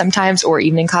the day sometimes, or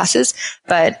evening classes.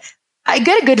 But I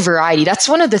get a good variety. That's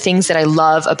one of the things that I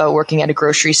love about working at a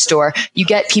grocery store. You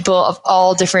get people of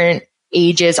all different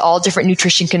ages, all different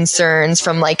nutrition concerns,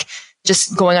 from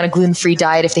just going on a gluten-free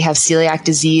diet if they have celiac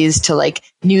disease to like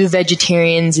new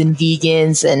vegetarians and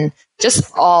vegans and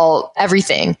just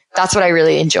everything. That's what I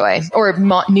really enjoy. Or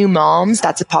new moms.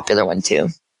 That's a popular one too.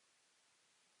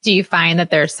 Do you find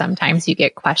that there's sometimes you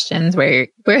get questions where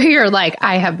you're like,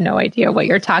 I have no idea what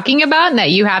you're talking about, and that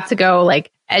you have to go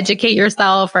like educate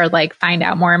yourself or like find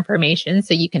out more information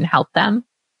so you can help them?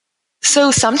 So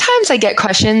sometimes I get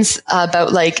questions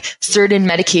about like certain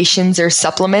medications or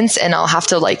supplements, and I'll have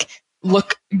to like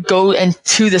go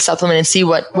into the supplement and see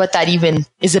what that even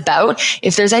is about.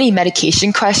 If there's any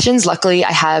medication questions, luckily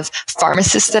I have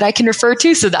pharmacists that I can refer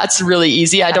to. So that's really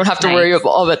easy. I don't have to worry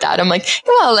about that. I'm like,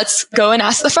 well, let's go and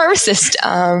ask the pharmacist.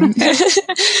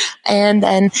 And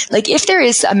then like if there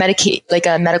is a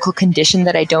medical condition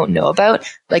that I don't know about,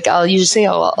 like I'll usually say,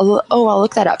 I'll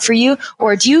look that up for you.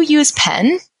 Or do you use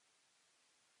PEN?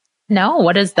 No,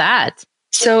 what is that?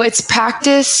 So it's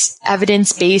practice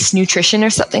evidence-based nutrition or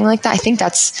something like that. I think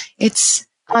it's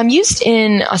used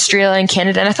in Australia and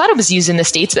Canada, and I thought it was used in the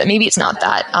States, but maybe it's not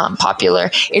that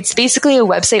popular. It's basically a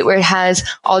website where it has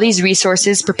all these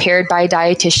resources prepared by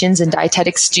dietitians and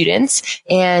dietetic students,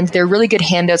 and they're really good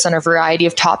handouts on a variety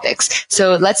of topics.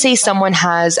 So let's say someone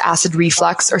has acid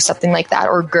reflux or something like that,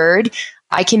 or GERD.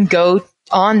 I can go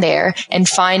on there and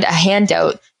find a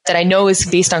handout that I know is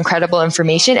based on credible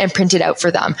information and print it out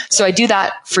for them. So I do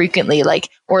that frequently,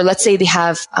 or let's say they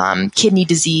have kidney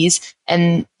disease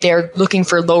and they're looking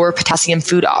for lower potassium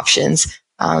food options.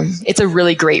 It's a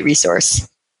really great resource.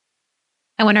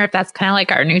 I wonder if that's kind of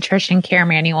like our nutrition care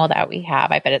manual that we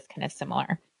have. I bet it's kind of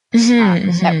similar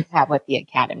that we have with the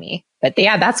Academy. But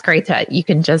yeah, that's great that you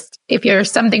can just, if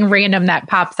there's something random that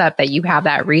pops up, that you have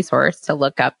that resource to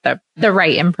look up the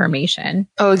right information.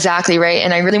 Oh, exactly. Right.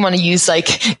 And I really want to use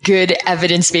like good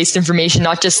evidence-based information,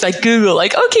 not just like Google,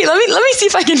 like, okay, let me see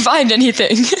if I can find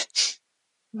anything.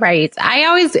 Right.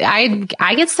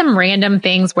 I get some random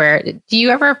things where, do you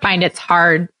ever find it's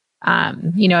hard?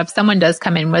 If someone does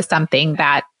come in with something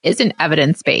that isn't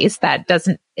evidence-based, that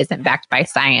isn't backed by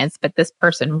science, but this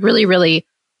person really, really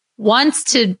wants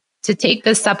to take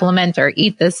this supplement or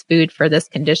eat this food for this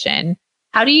condition.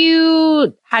 How do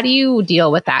you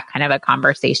deal with that kind of a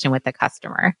conversation with the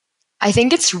customer? I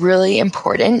think it's really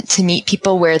important to meet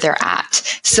people where they're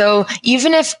at. So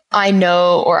even if I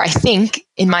know, or I think,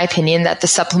 in my opinion, that the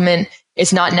supplement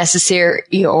is not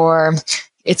necessary, or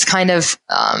it's kind of,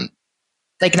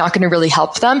 like not going to really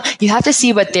help them, you have to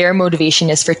see what their motivation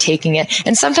is for taking it.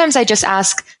 And sometimes I just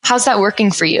ask, how's that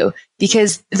working for you?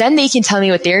 Because then they can tell me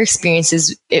what their experience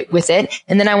is with it.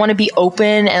 And then I want to be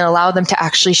open and allow them to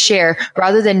actually share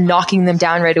rather than knocking them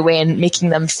down right away and making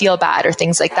them feel bad or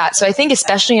things like that. So I think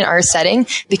especially in our setting,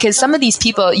 because some of these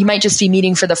people you might just be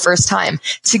meeting for the first time,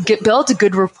 to build a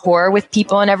good rapport with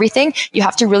people and everything, you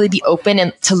have to really be open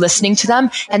and to listening to them.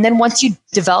 And then once you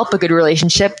develop a good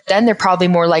relationship, then they're probably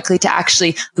more likely to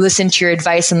actually listen to your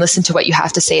advice and listen to what you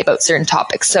have to say about certain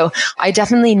topics. So I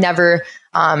definitely never,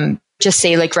 just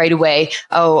say like right away,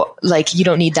 oh, like you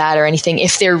don't need that or anything,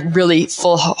 if they're really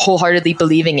wholeheartedly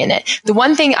believing in it. The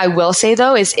one thing I will say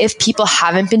though is if people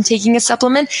haven't been taking a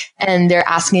supplement and they're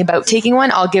asking about taking one,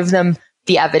 I'll give them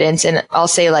the evidence and I'll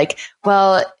say like,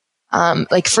 well,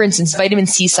 like for instance, vitamin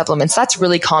C supplements, that's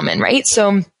really common, right?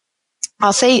 So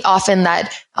I'll say often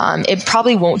that it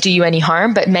probably won't do you any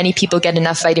harm, but many people get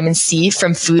enough vitamin C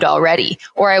from food already.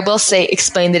 Or I will say,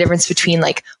 explain the difference between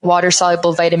like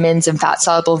water-soluble vitamins and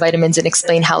fat-soluble vitamins, and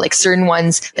explain how like certain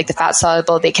ones, like the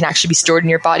fat-soluble, they can actually be stored in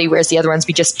your body, whereas the other ones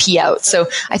we just pee out. So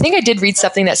I think I did read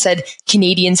something that said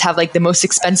Canadians have like the most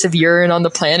expensive urine on the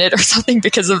planet or something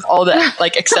because of all the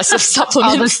like excessive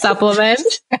supplements. All the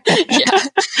supplements. Yeah.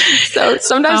 So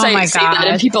sometimes I say that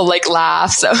and people like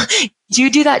laugh. So do you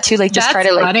do that too? Like just try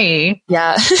to like, funny.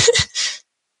 Yeah.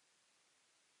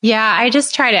 Yeah. I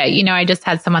just try to, I just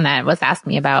had someone that was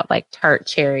asking me about like tart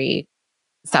cherry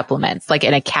supplements, like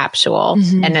in a capsule.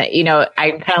 Mm-hmm. And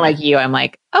I'm kind of like you. I'm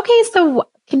like, okay, so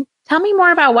tell me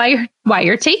more about why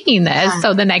you're taking this. Yeah.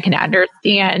 So then I can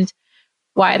understand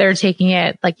why they're taking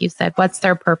it. Like you said, what's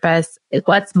their purpose?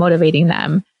 What's motivating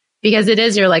them? Because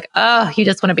you're like, oh, you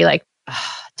just want to be like,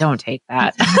 oh, don't take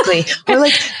that. Exactly. Or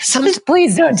like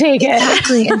please don't take it.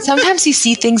 Exactly. And sometimes you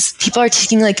see things, people are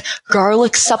taking like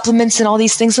garlic supplements and all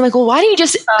these things. I'm like, well, why don't you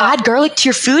just add garlic to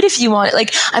your food if you want it?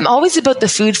 Like, I'm always about the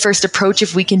food first approach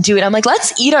if we can do it. I'm like,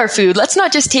 let's eat our food. Let's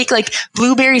not just take like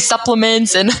blueberry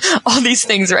supplements and all these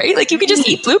things, right? Like you can just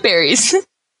eat blueberries.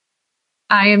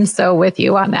 I am so with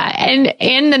you on that.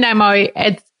 And then I'm always,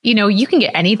 it's, you can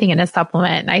get anything in a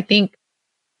supplement. And I think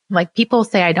like people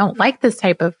say, I don't like this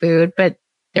type of food, but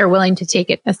they're willing to take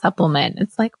it in a supplement.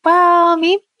 It's like, well,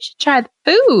 maybe you should try the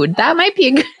food. That might be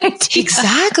a good idea.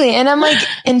 Exactly. And I'm like,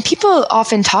 and people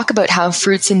often talk about how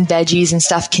fruits and veggies and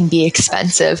stuff can be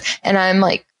expensive. And I'm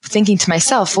like thinking to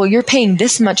myself, well, you're paying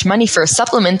this much money for a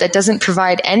supplement that doesn't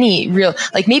provide any real,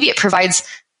 like maybe it provides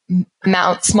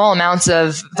small amounts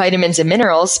of vitamins and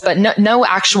minerals, but no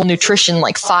actual nutrition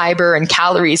like fiber and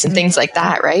calories and things like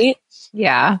that, right?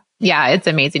 Yeah. Yeah. It's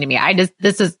amazing to me.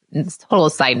 This is a total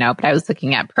side note, but I was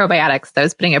looking at probiotics. I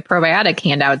was putting a probiotic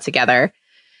handout together,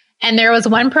 and there was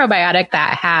one probiotic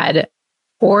that had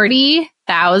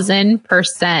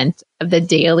 40,000% of the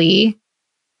daily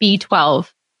B12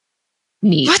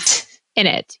 need in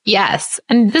it. Yes.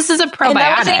 And this is a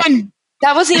probiotic.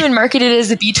 That wasn't even marketed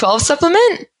as a B12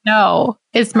 supplement? No,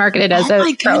 it's marketed as a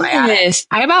probiotic.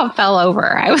 I about fell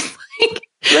over. I was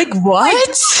like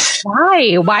what?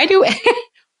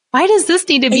 Why does this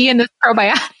need to be in this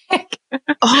probiotic?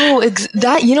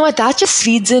 That, you know what? That just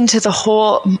feeds into the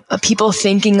whole people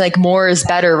thinking like more is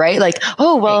better, right? Like,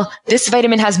 oh, well, this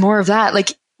vitamin has more of that.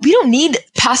 Like, we don't need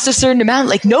past a certain amount.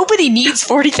 Like, nobody needs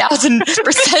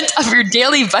 40,000% of your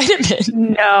daily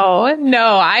vitamin.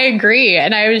 No, I agree.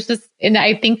 And I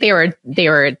think they were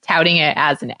touting it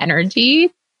as an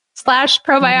energy /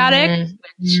 probiotic,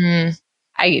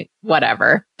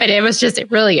 whatever. But it was just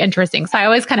really interesting. So I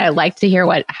always kind of like to hear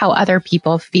how other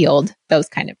people field those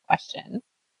kind of questions.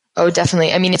 Oh,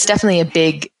 definitely. I mean, it's definitely a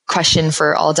big question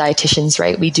for all dietitians,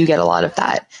 right? We do get a lot of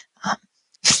that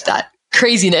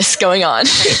craziness going on.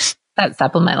 That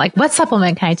supplement, like what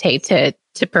supplement can I take to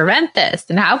prevent this?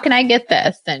 And how can I get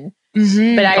this? And,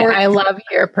 but I love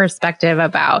your perspective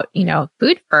about,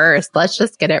 food first. Let's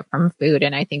just get it from food.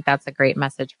 And I think that's a great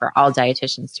message for all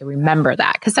dietitians to remember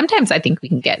that. Cause sometimes I think we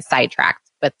can get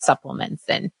sidetracked with supplements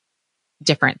and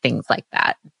different things like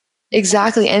that.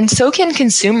 Exactly. And so can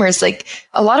consumers. Like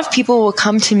a lot of people will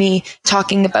come to me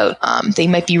talking about, they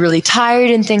might be really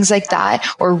tired and things like that,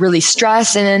 or really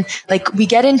stressed. And then like we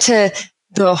get into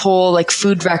the whole like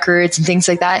food records and things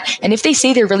like that. And if they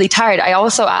say they're really tired, I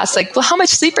also ask like, well, how much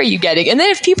sleep are you getting? And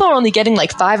then if people are only getting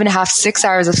like 5.5, 6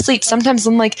 hours of sleep, sometimes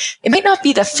I'm like, it might not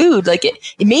be the food. Like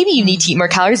maybe you need to eat more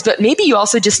calories, but maybe you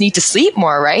also just need to sleep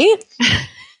more, right?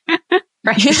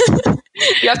 Right.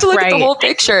 You have to look at the whole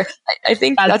picture. I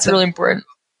think that's really important.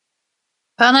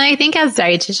 Well, and I think as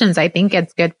dietitians, I think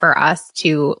it's good for us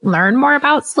to learn more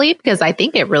about sleep, because I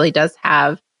think it really does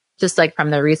have, just like from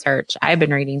the research I've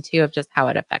been reading too, of just how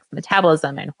it affects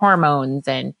metabolism and hormones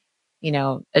and,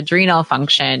 adrenal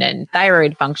function and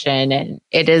thyroid function. And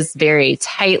it is very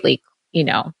tightly,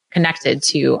 connected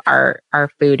to our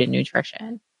food and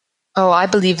nutrition. Oh, I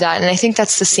believe that. And I think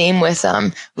that's the same with,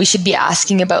 we should be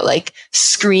asking about like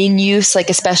screen use, like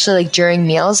especially like during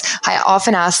meals. I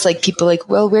often ask like people like,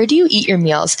 well, where do you eat your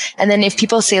meals? And then if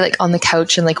people say like on the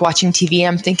couch and like watching TV,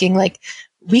 I'm thinking like,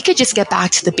 we could just get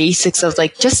back to the basics of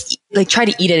like, just like try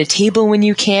to eat at a table when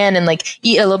you can and like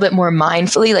eat a little bit more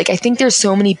mindfully. Like I think there's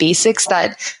so many basics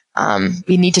that,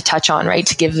 we need to touch on, right?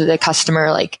 To give the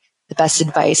customer like the best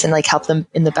advice and like help them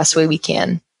in the best way we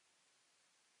can.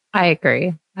 I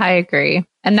agree.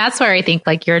 And that's where I think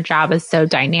like your job is so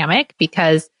dynamic,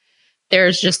 because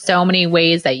there's just so many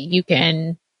ways that you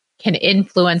can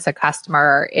influence a customer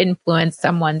or influence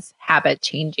someone's habit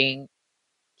changing,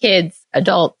 kids,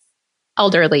 adults,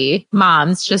 elderly,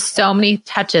 moms, just so many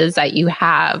touches that you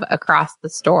have across the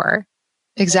store.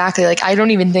 Exactly. Like I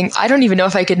don't even know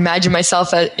if I could imagine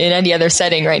myself in any other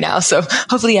setting right now. So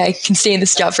hopefully I can stay in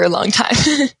this job for a long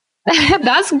time.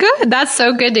 That's good. That's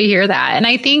so good to hear that. And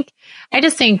I feel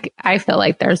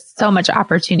like there's so much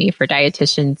opportunity for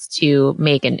dietitians to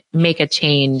make a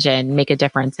change and make a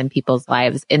difference in people's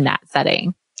lives in that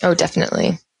setting. Oh,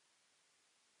 definitely.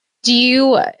 Do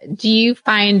you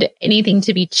find anything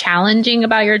to be challenging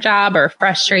about your job or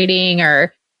frustrating,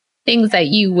 or things that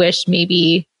you wish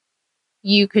maybe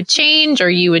you could change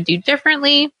or you would do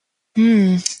differently?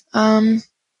 That's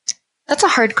a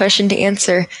hard question to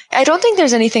answer. I don't think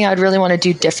there's anything I'd really want to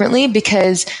do differently,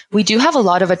 because we do have a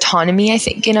lot of autonomy, I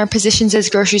think, in our positions as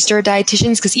grocery store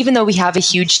dietitians, because even though we have a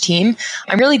huge team,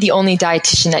 I'm really the only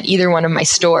dietitian at either one of my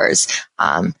stores.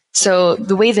 So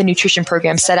the way the nutrition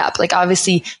program's set up, like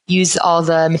obviously use all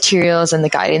the materials and the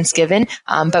guidance given,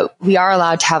 but we are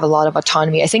allowed to have a lot of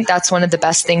autonomy. I think that's one of the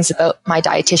best things about my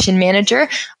dietitian manager.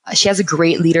 She has a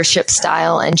great leadership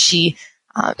style, and she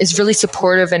is really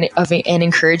supportive and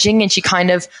encouraging. And she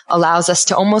kind of allows us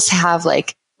to almost have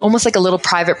like a little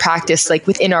private practice, like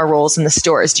within our roles in the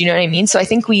stores. Do you know what I mean? So I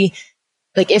think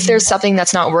if there's something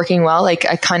that's not working well, like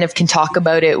I kind of can talk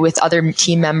about it with other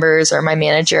team members or my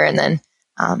manager, and then,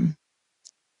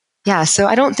 Yeah. So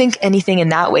I don't think anything in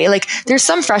that way. Like there's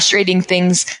some frustrating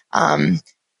things.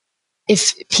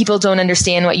 If people don't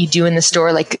understand what you do in the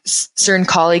store, like certain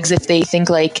colleagues, if they think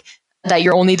like that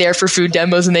you're only there for food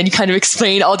demos and then you kind of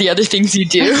explain all the other things you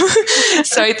do.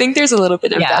 So I think there's a little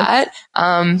bit of that.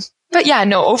 But yeah,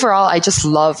 no, overall, I just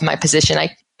love my position.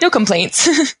 No complaints.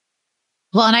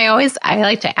 Well, and I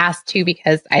like to ask too,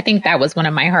 because I think that was one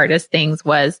of my hardest things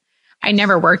was I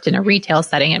never worked in a retail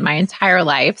setting in my entire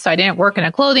life. So I didn't work in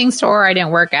a clothing store. I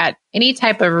didn't work at any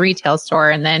type of retail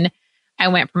store. And then I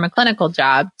went from a clinical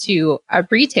job to a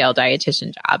retail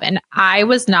dietitian job. And I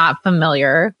was not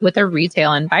familiar with a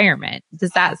retail environment.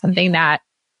 Is that something that,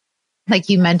 like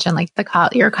you mentioned, like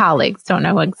your colleagues don't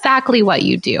know exactly what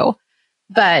you do,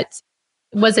 but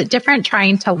was it different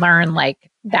trying to learn like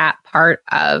that part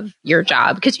of your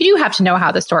job? Because you do have to know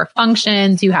how the store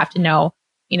functions. You have to know,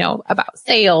 about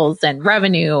sales and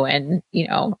revenue and,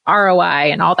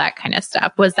 ROI and all that kind of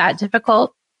stuff. Was that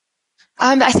difficult?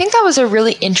 I think that was a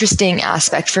really interesting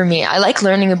aspect for me. I like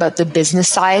learning about the business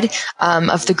side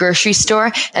of the grocery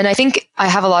store. And I think I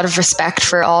have a lot of respect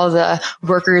for all the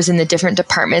workers in the different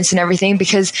departments and everything,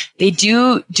 because they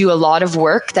do a lot of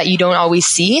work that you don't always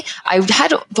see.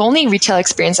 The only retail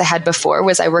experience I had before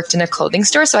was I worked in a clothing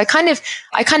store. So I kind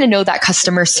of know that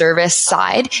customer service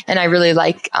side, and I really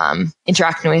like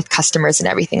interacting with customers and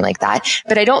everything like that.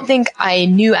 But I don't think I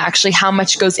knew actually how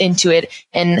much goes into it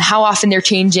and how often they're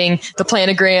changing the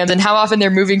planograms and how often they're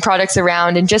moving products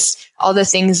around and just all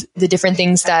the different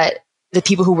things that the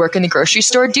people who work in the grocery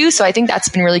store do. So I think that's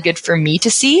been really good for me to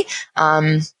see.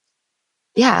 I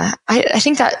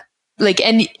think that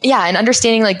and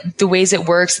understanding like the ways it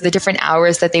works, the different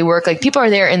hours that they work, like people are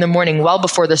there in the morning well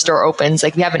before the store opens.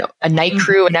 Like we have a night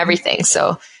crew and everything.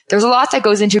 So there's a lot that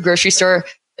goes into a grocery store.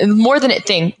 More than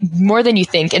you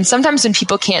think. And sometimes when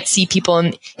people can't see people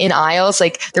in aisles,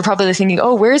 like they're probably thinking,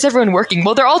 oh, where is everyone working?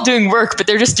 Well, they're all doing work, but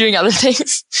they're just doing other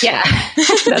things. Yeah,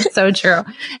 that's so true.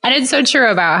 And it's so true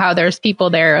about how there's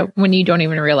people there when you don't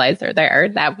even realize they're there,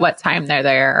 that what time they're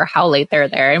there or how late they're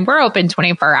there. And we're open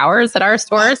 24 hours at our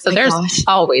store. So there's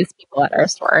always people at our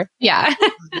store. Yeah.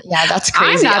 Yeah, that's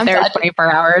crazy. I'm not there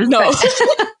 24 hours. No.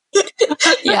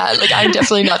 Yeah, like I'm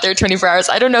definitely not there 24 hours.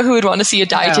 I don't know who would want to see a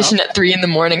dietitian at 3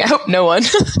 a.m. I hope no one.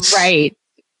 Right.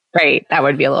 That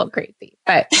would be a little crazy.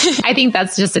 But I think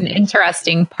that's just an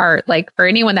interesting part. Like for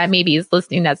anyone that maybe is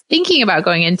listening that's thinking about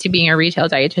going into being a retail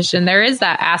dietitian, there is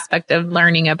that aspect of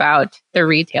learning about the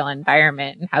retail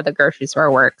environment and how the grocery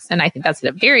store works. And I think that's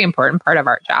a very important part of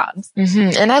our jobs.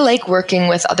 Mm-hmm. And I like working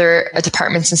with other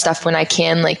departments and stuff when I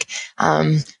can. Like,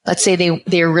 let's say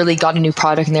they really got a new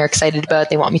product and they're excited about it.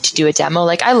 They want me to do a demo.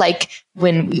 Like I like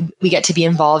when we get to be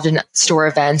involved in store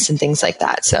events and things like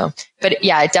that. So, but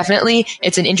yeah,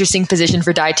 it's an interesting position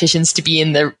for dietitians to be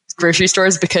in the grocery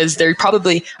stores, because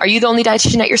are you the only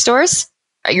dietitian at your stores?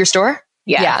 At your store?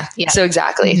 Yeah. So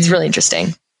exactly. Mm-hmm. It's really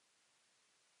interesting.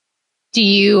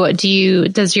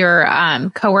 Does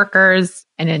your coworkers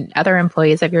and other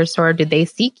employees of your store, do they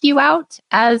seek you out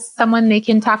as someone they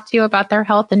can talk to about their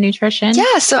health and nutrition?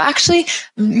 Yeah. So actually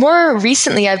more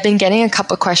recently, I've been getting a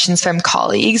couple questions from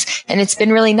colleagues, and it's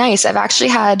been really nice. I've actually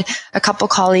had a couple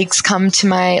colleagues come to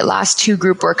my last 2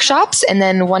 group workshops, and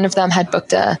then one of them had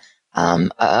booked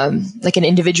like an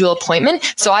individual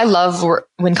appointment. So I love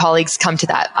when colleagues come to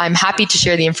that. I'm happy to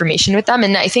share the information with them.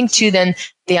 And I think too, then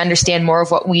they understand more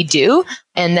of what we do.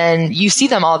 And then you see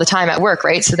them all the time at work,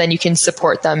 right? So then you can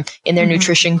support them in their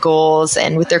nutrition goals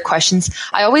and with their questions.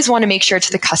 I always want to make sure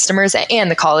to the customers and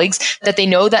the colleagues that they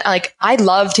know that like, I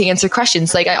love to answer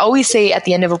questions. Like I always say at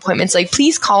the end of appointments, like,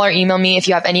 please call or email me if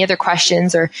you have any other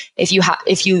questions, or if you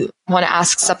want to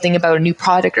ask something about a new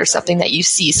product or something that you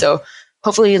see. So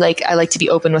hopefully, I like to be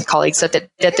open with colleagues that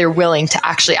they're willing to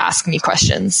actually ask me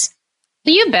questions.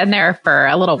 So you've been there for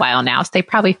a little while now, so they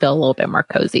probably feel a little bit more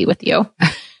cozy with you.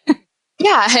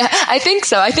 Yeah, I think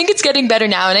so. I think it's getting better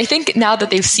now. And I think now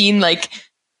that they've seen I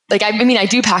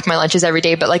do pack my lunches every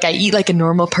day, but I eat like a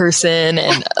normal person,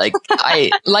 and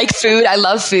I like food. I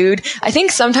love food. I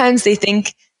think sometimes they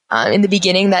think in the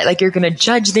beginning that you're going to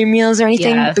judge their meals or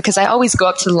anything, because I always go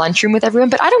up to the lunchroom with everyone,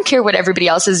 but I don't care what everybody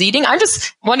else is eating. I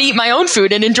just want to eat my own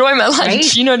food and enjoy my lunch.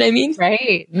 Right. You know what I mean?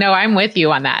 Right. No, I'm with you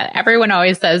on that. Everyone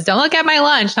always says, don't look at my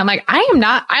lunch. And I'm like,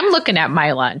 I'm looking at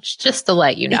my lunch, just to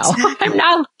let you know. Exactly. I'm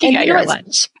not looking at your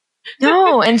lunch.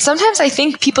 No. And sometimes I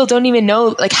think people don't even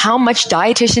know how much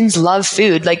dietitians love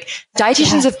food.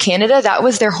 Dietitians of Canada, that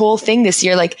was their whole thing this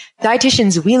year.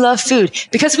 Dietitians, we love food,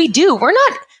 because we do. We're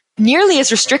not nearly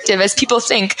as restrictive as people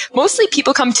think. Mostly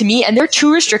people come to me and they're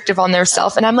too restrictive on their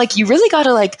self. And I'm like, you really got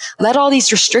to let all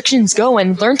these restrictions go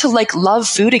and learn to love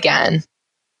food again.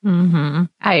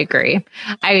 I agree.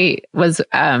 I was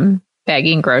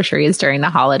bagging groceries during the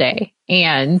holiday,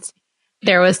 and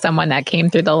there was someone that came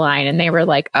through the line, and they were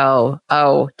like, "Oh,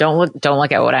 don't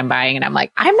look at what I'm buying." And I'm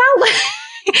like, "I'm not."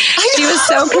 She was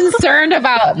so concerned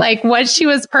about like what she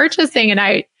was purchasing, and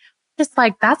I just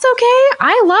like, "That's okay.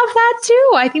 I love that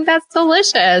too. I think that's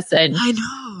delicious." And I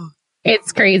know.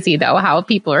 It's crazy though how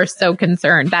people are so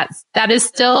concerned. That is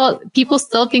still, people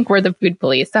still think we're the food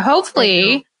police. So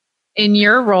hopefully in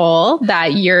your role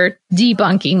that you're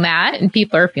debunking that and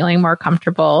people are feeling more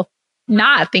comfortable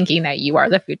not thinking that you are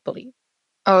the food police.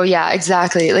 Oh yeah,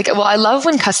 exactly. Like, well, I love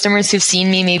when customers who've seen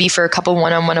me maybe for a couple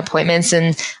one-on-one appointments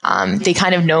and they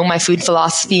kind of know my food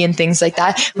philosophy and things like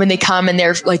that. When they come and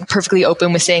they're like perfectly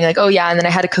open with saying like, "Oh yeah, and then I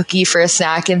had a cookie for a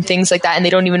snack," and things like that, and they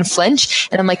don't even flinch.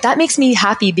 And I'm like, that makes me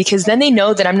happy because then they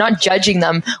know that I'm not judging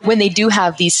them when they do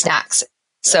have these snacks.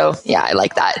 So yeah, I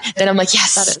like that. Then I'm like,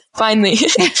 yes, finally.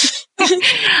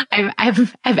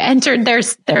 I've entered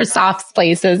their soft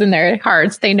places and their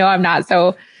hearts. They know I'm not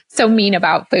so mean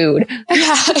about food.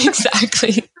 Yeah,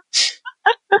 exactly.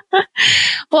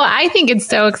 Well, I think it's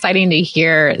so exciting to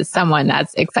hear someone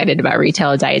that's excited about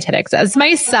retail dietetics as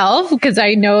myself, because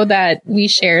I know that we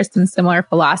share some similar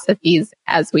philosophies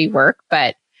as we work,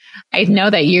 but I know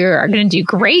that you are going to do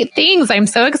great things. I'm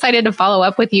so excited to follow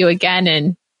up with you again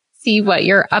and see what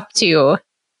you're up to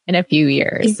in a few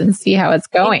years and see how it's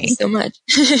going. Thank you so much.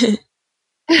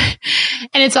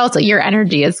 And it's also, your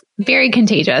energy is very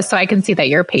contagious. So I can see that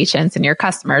your patients and your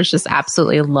customers just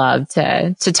absolutely love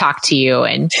to talk to you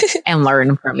and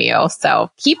learn from you. So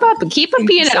keep up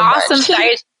being an awesome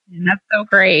dietitian. That's so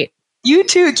great. You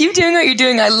too. Keep doing what you're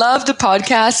doing. I love the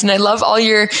podcast and I love all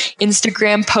your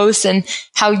Instagram posts and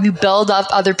how you build up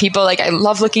other people. Like, I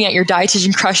love looking at your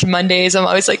Dietitian Crush Mondays. I'm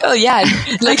always like, oh yeah,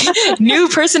 like new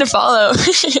person to follow.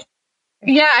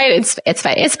 Yeah,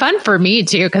 it's fun for me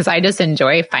too, because I just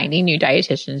enjoy finding new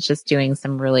dietitians just doing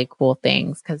some really cool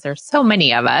things, because there's so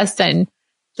many of us and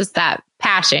just that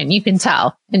passion you can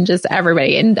tell and just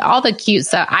everybody and all the cute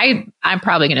stuff. I'm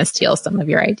probably going to steal some of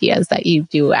your ideas that you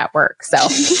do at work. So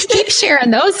keep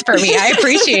sharing those for me. I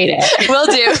appreciate it. Will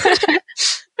do.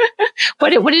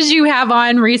 What did you have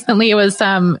on recently? It was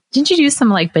didn't you do some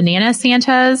like banana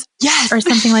Santas? Yes. Or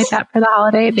something like that for the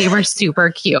holiday? They were super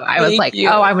cute. I was like,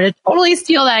 oh, I'm going to totally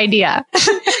steal that idea.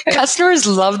 Customers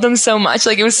loved them so much.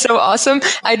 Like, it was so awesome.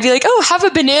 I'd be like, oh, have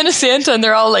a banana Santa. And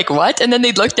they're all like, what? And then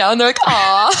they'd look down. They're like,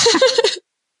 aw.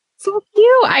 So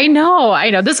cute. I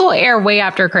know. This will air way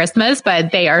after Christmas,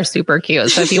 but they are super cute.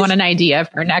 So if you want an idea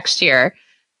for next year,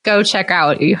 go check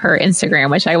out her Instagram,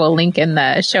 which I will link in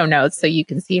the show notes so you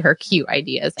can see her cute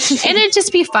ideas. And it'd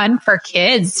just be fun for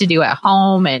kids to do at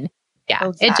home. And yeah,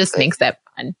 exactly. It just makes it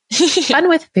fun. Fun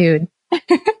with food.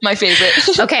 My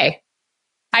favorite. Okay.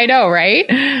 I know, right?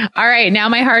 All right. Now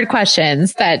my hard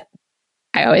questions that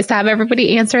I always have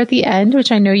everybody answer at the end,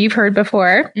 which I know you've heard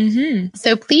before. Mm-hmm.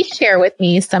 So please share with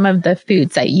me some of the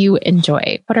foods that you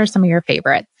enjoy. What are some of your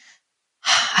favorites?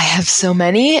 I have so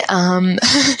many.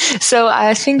 So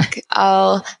I think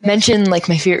I'll mention like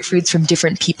my favorite foods from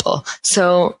different people.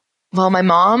 So, well, my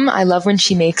mom, I love when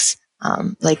she makes,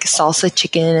 like salsa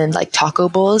chicken and like taco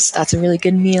bowls. That's a really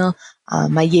good meal.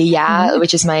 My yaya,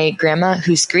 which is my grandma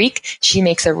who's Greek, she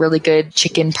makes a really good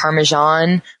chicken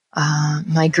parmesan.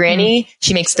 My granny,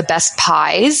 she makes the best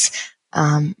pies.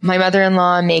 My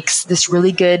mother-in-law makes this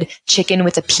really good chicken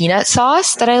with a peanut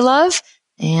sauce that I love.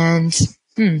 And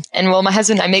well, my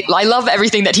husband, I love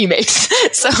everything that he makes.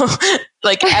 So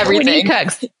like everything. When he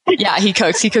cooks. Yeah, he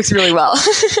cooks. He cooks really well.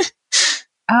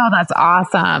 Oh, that's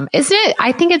awesome. Isn't it?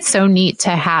 I think it's so neat to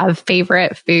have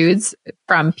favorite foods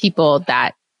from people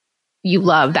that you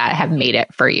love that have made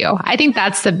it for you. I think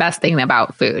that's the best thing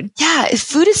about food. Yeah.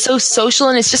 Food is so social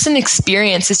and it's just an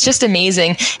experience. It's just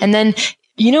amazing. And then,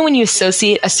 you know, when you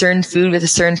associate a certain food with a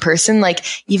certain person, like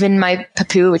even my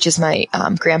papu, which is my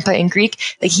grandpa in Greek,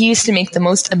 like he used to make the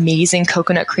most amazing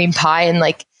coconut cream pie and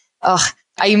like,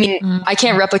 I mean, I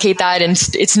can't replicate that and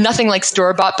it's nothing like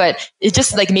store-bought, but it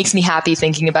just like makes me happy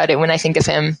thinking about it when I think of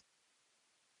him.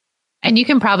 And you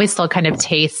can probably still kind of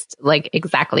taste like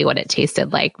exactly what it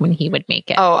tasted like when he would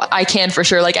make it. Oh, I can for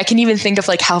sure. Like I can even think of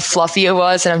like how fluffy it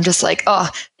was and I'm just like, oh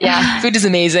yeah, food is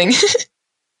amazing.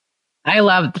 I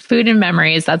love food and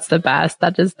memories. That's the best.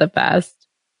 That is the best.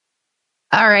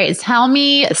 All right.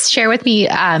 Share with me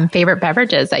favorite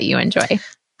beverages that you enjoy.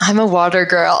 I'm a water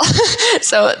girl.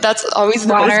 So that's always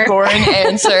the most boring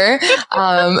answer.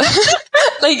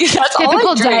 Like that's typical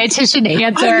all I drink. Dietitian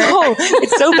answer. I know.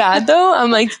 It's so bad though. I'm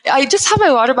like, I just have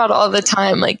my water bottle all the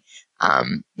time. Like,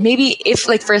 Maybe if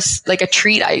like for like a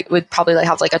treat, I would probably like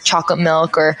have like a chocolate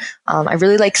milk, or I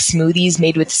really like smoothies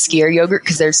made with skyr yogurt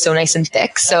because they're so nice and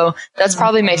thick. So that's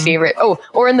probably my favorite. Oh,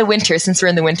 or in the winter, since we're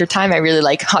in the winter time, I really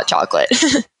like hot chocolate.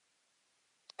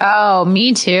 Oh,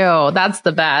 me too. That's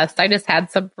the best. I just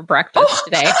had some for breakfast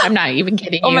today. I'm not even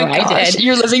kidding you. Oh my gosh, I did.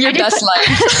 You're living your best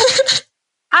life.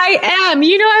 I am.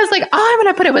 I was like, I'm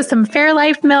going to put it with some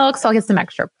Fairlife milk so I'll get some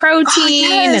extra protein. Oh,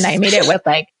 yes. And I made it with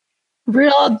like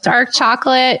real dark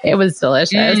chocolate. It was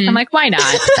delicious. I'm like, why not?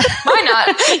 Why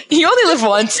not? You only live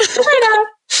once. Why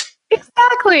not?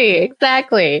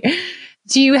 Exactly.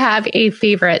 Do you have a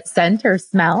favorite scent or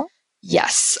smell?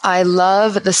 Yes. I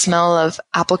love the smell of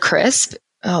apple crisp.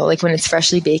 Oh, like when it's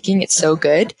freshly baking, it's so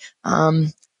good.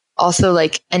 Also,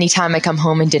 like anytime I come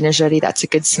home and dinner's ready, that's a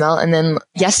good smell. And then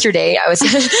yesterday I was,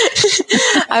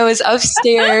 I was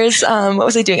upstairs. What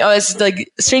was I doing? I was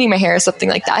like straightening my hair or something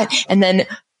like that. And then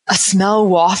a smell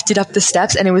wafted up the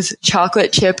steps, and it was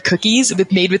chocolate chip cookies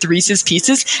made with Reese's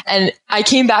Pieces. And I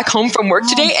came back home from work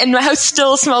today and my house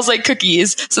still smells like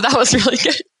cookies. So that was really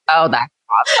good. Oh, that's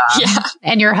awesome. Yeah.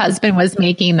 And your husband was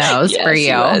making those for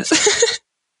you. He was.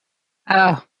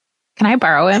 Oh, can I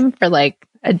borrow him for like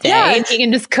a day? Yeah. And he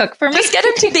can just cook for me. Just get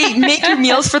him to make your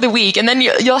meals for the week, and then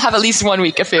you'll have at least 1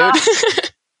 week of food.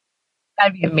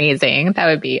 That'd be amazing. That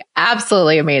would be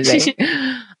absolutely amazing.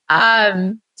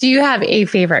 Do you have a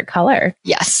favorite color?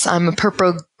 Yes, I'm a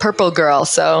purple girl.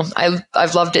 So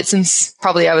I've loved it since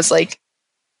probably I was like,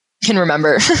 can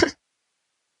remember.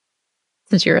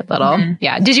 Since you were little. Mm-hmm.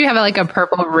 Yeah. Did you have like a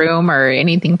purple room or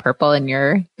anything purple in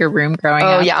your room growing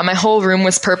up? Oh yeah. My whole room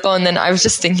was purple. And then I was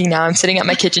just thinking, now I'm sitting at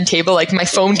my kitchen table, like my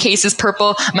phone case is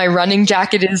purple. My running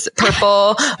jacket is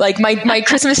purple. Like my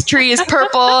Christmas tree is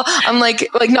purple. I'm like,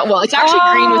 no, well, it's actually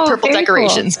green with purple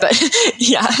decorations, cool. But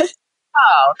yeah.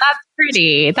 Oh, that's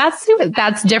pretty.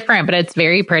 That's different, but it's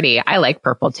very pretty. I like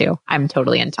purple too. I'm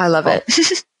totally into purple. I love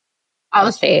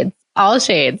it. All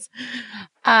shades.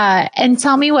 And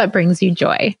tell me what brings you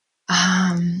joy.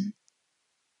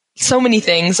 So many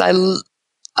things.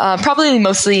 Probably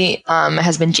mostly, my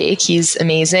husband, Jake, he's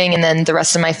amazing. And then the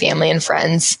rest of my family and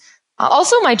friends,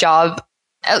 also my job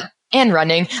and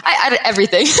running. I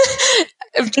everything.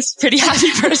 I'm just a pretty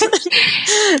happy person,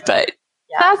 but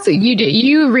yeah. That's what you do.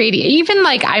 You radiate, even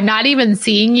like I'm not even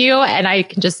seeing you and I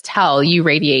can just tell you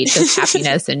radiate just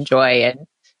happiness and joy. And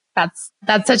that's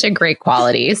such a great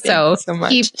quality. So,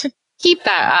 keep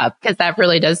that up, because that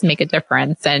really does make a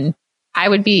difference. And I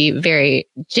would be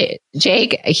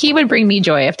Jake, he would bring me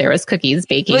joy if there was cookies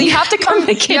baking. Well, you have to come,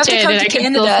 the kitchen, you have to come to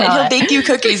Canada and he'll bake you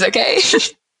cookies, okay?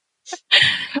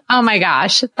 Oh my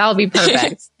gosh, that'll be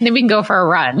perfect. Then we can go for a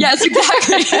run. Yes,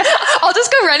 exactly. I'll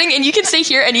just go running and you can stay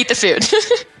here and eat the food.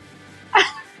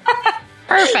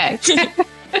 Perfect.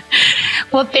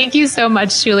 Well, thank you so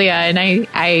much, Julia. And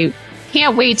I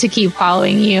can't wait to keep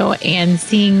following you and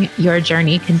seeing your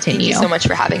journey continue. Thank you so much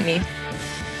for having me.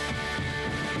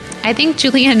 I think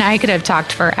Julia and I could have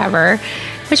talked forever,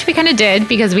 which we kind of did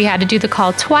because we had to do the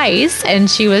call twice, and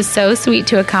she was so sweet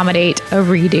to accommodate a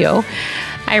redo.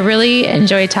 I really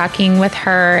enjoyed talking with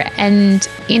her, and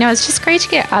it's just great to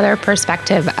get other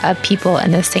perspective of people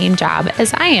in the same job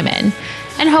as I am in,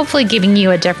 and hopefully giving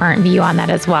you a different view on that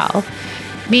as well.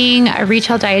 Being a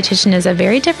retail dietitian is a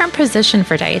very different position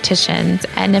for dietitians,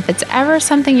 and if it's ever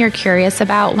something you're curious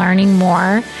about learning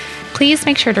more, please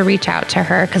make sure to reach out to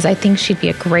her, because I think she'd be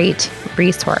a great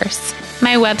resource.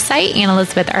 My website,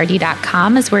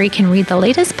 AnnaElizabethRD.com, is where you can read the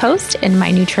latest post in my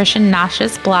Nutrition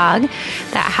Nauseous blog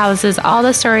that houses all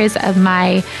the stories of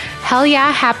my hell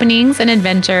yeah happenings and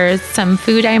adventures, some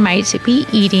food I might be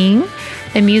eating,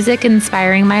 the music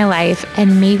inspiring my life,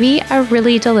 and maybe a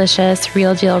really delicious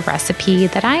real deal recipe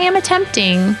that I am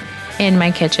attempting in my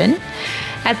kitchen.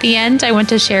 At the end, I want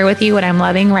to share with you what I'm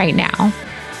loving right now.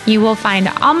 You will find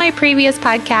all my previous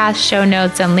podcasts, show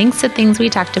notes, and links to things we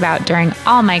talked about during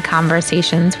all my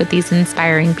conversations with these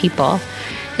inspiring people.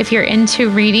 If you're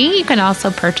into reading, you can also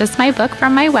purchase my book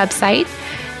from my website.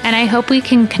 And I hope we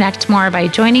can connect more by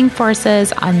joining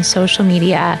forces on social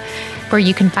media, where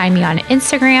you can find me on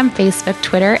Instagram, Facebook,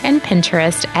 Twitter, and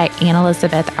Pinterest at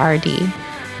AnnaElizabethRD.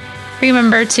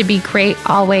 Remember to be great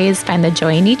always, find the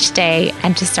joy in each day,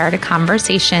 and to start a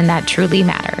conversation that truly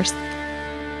matters.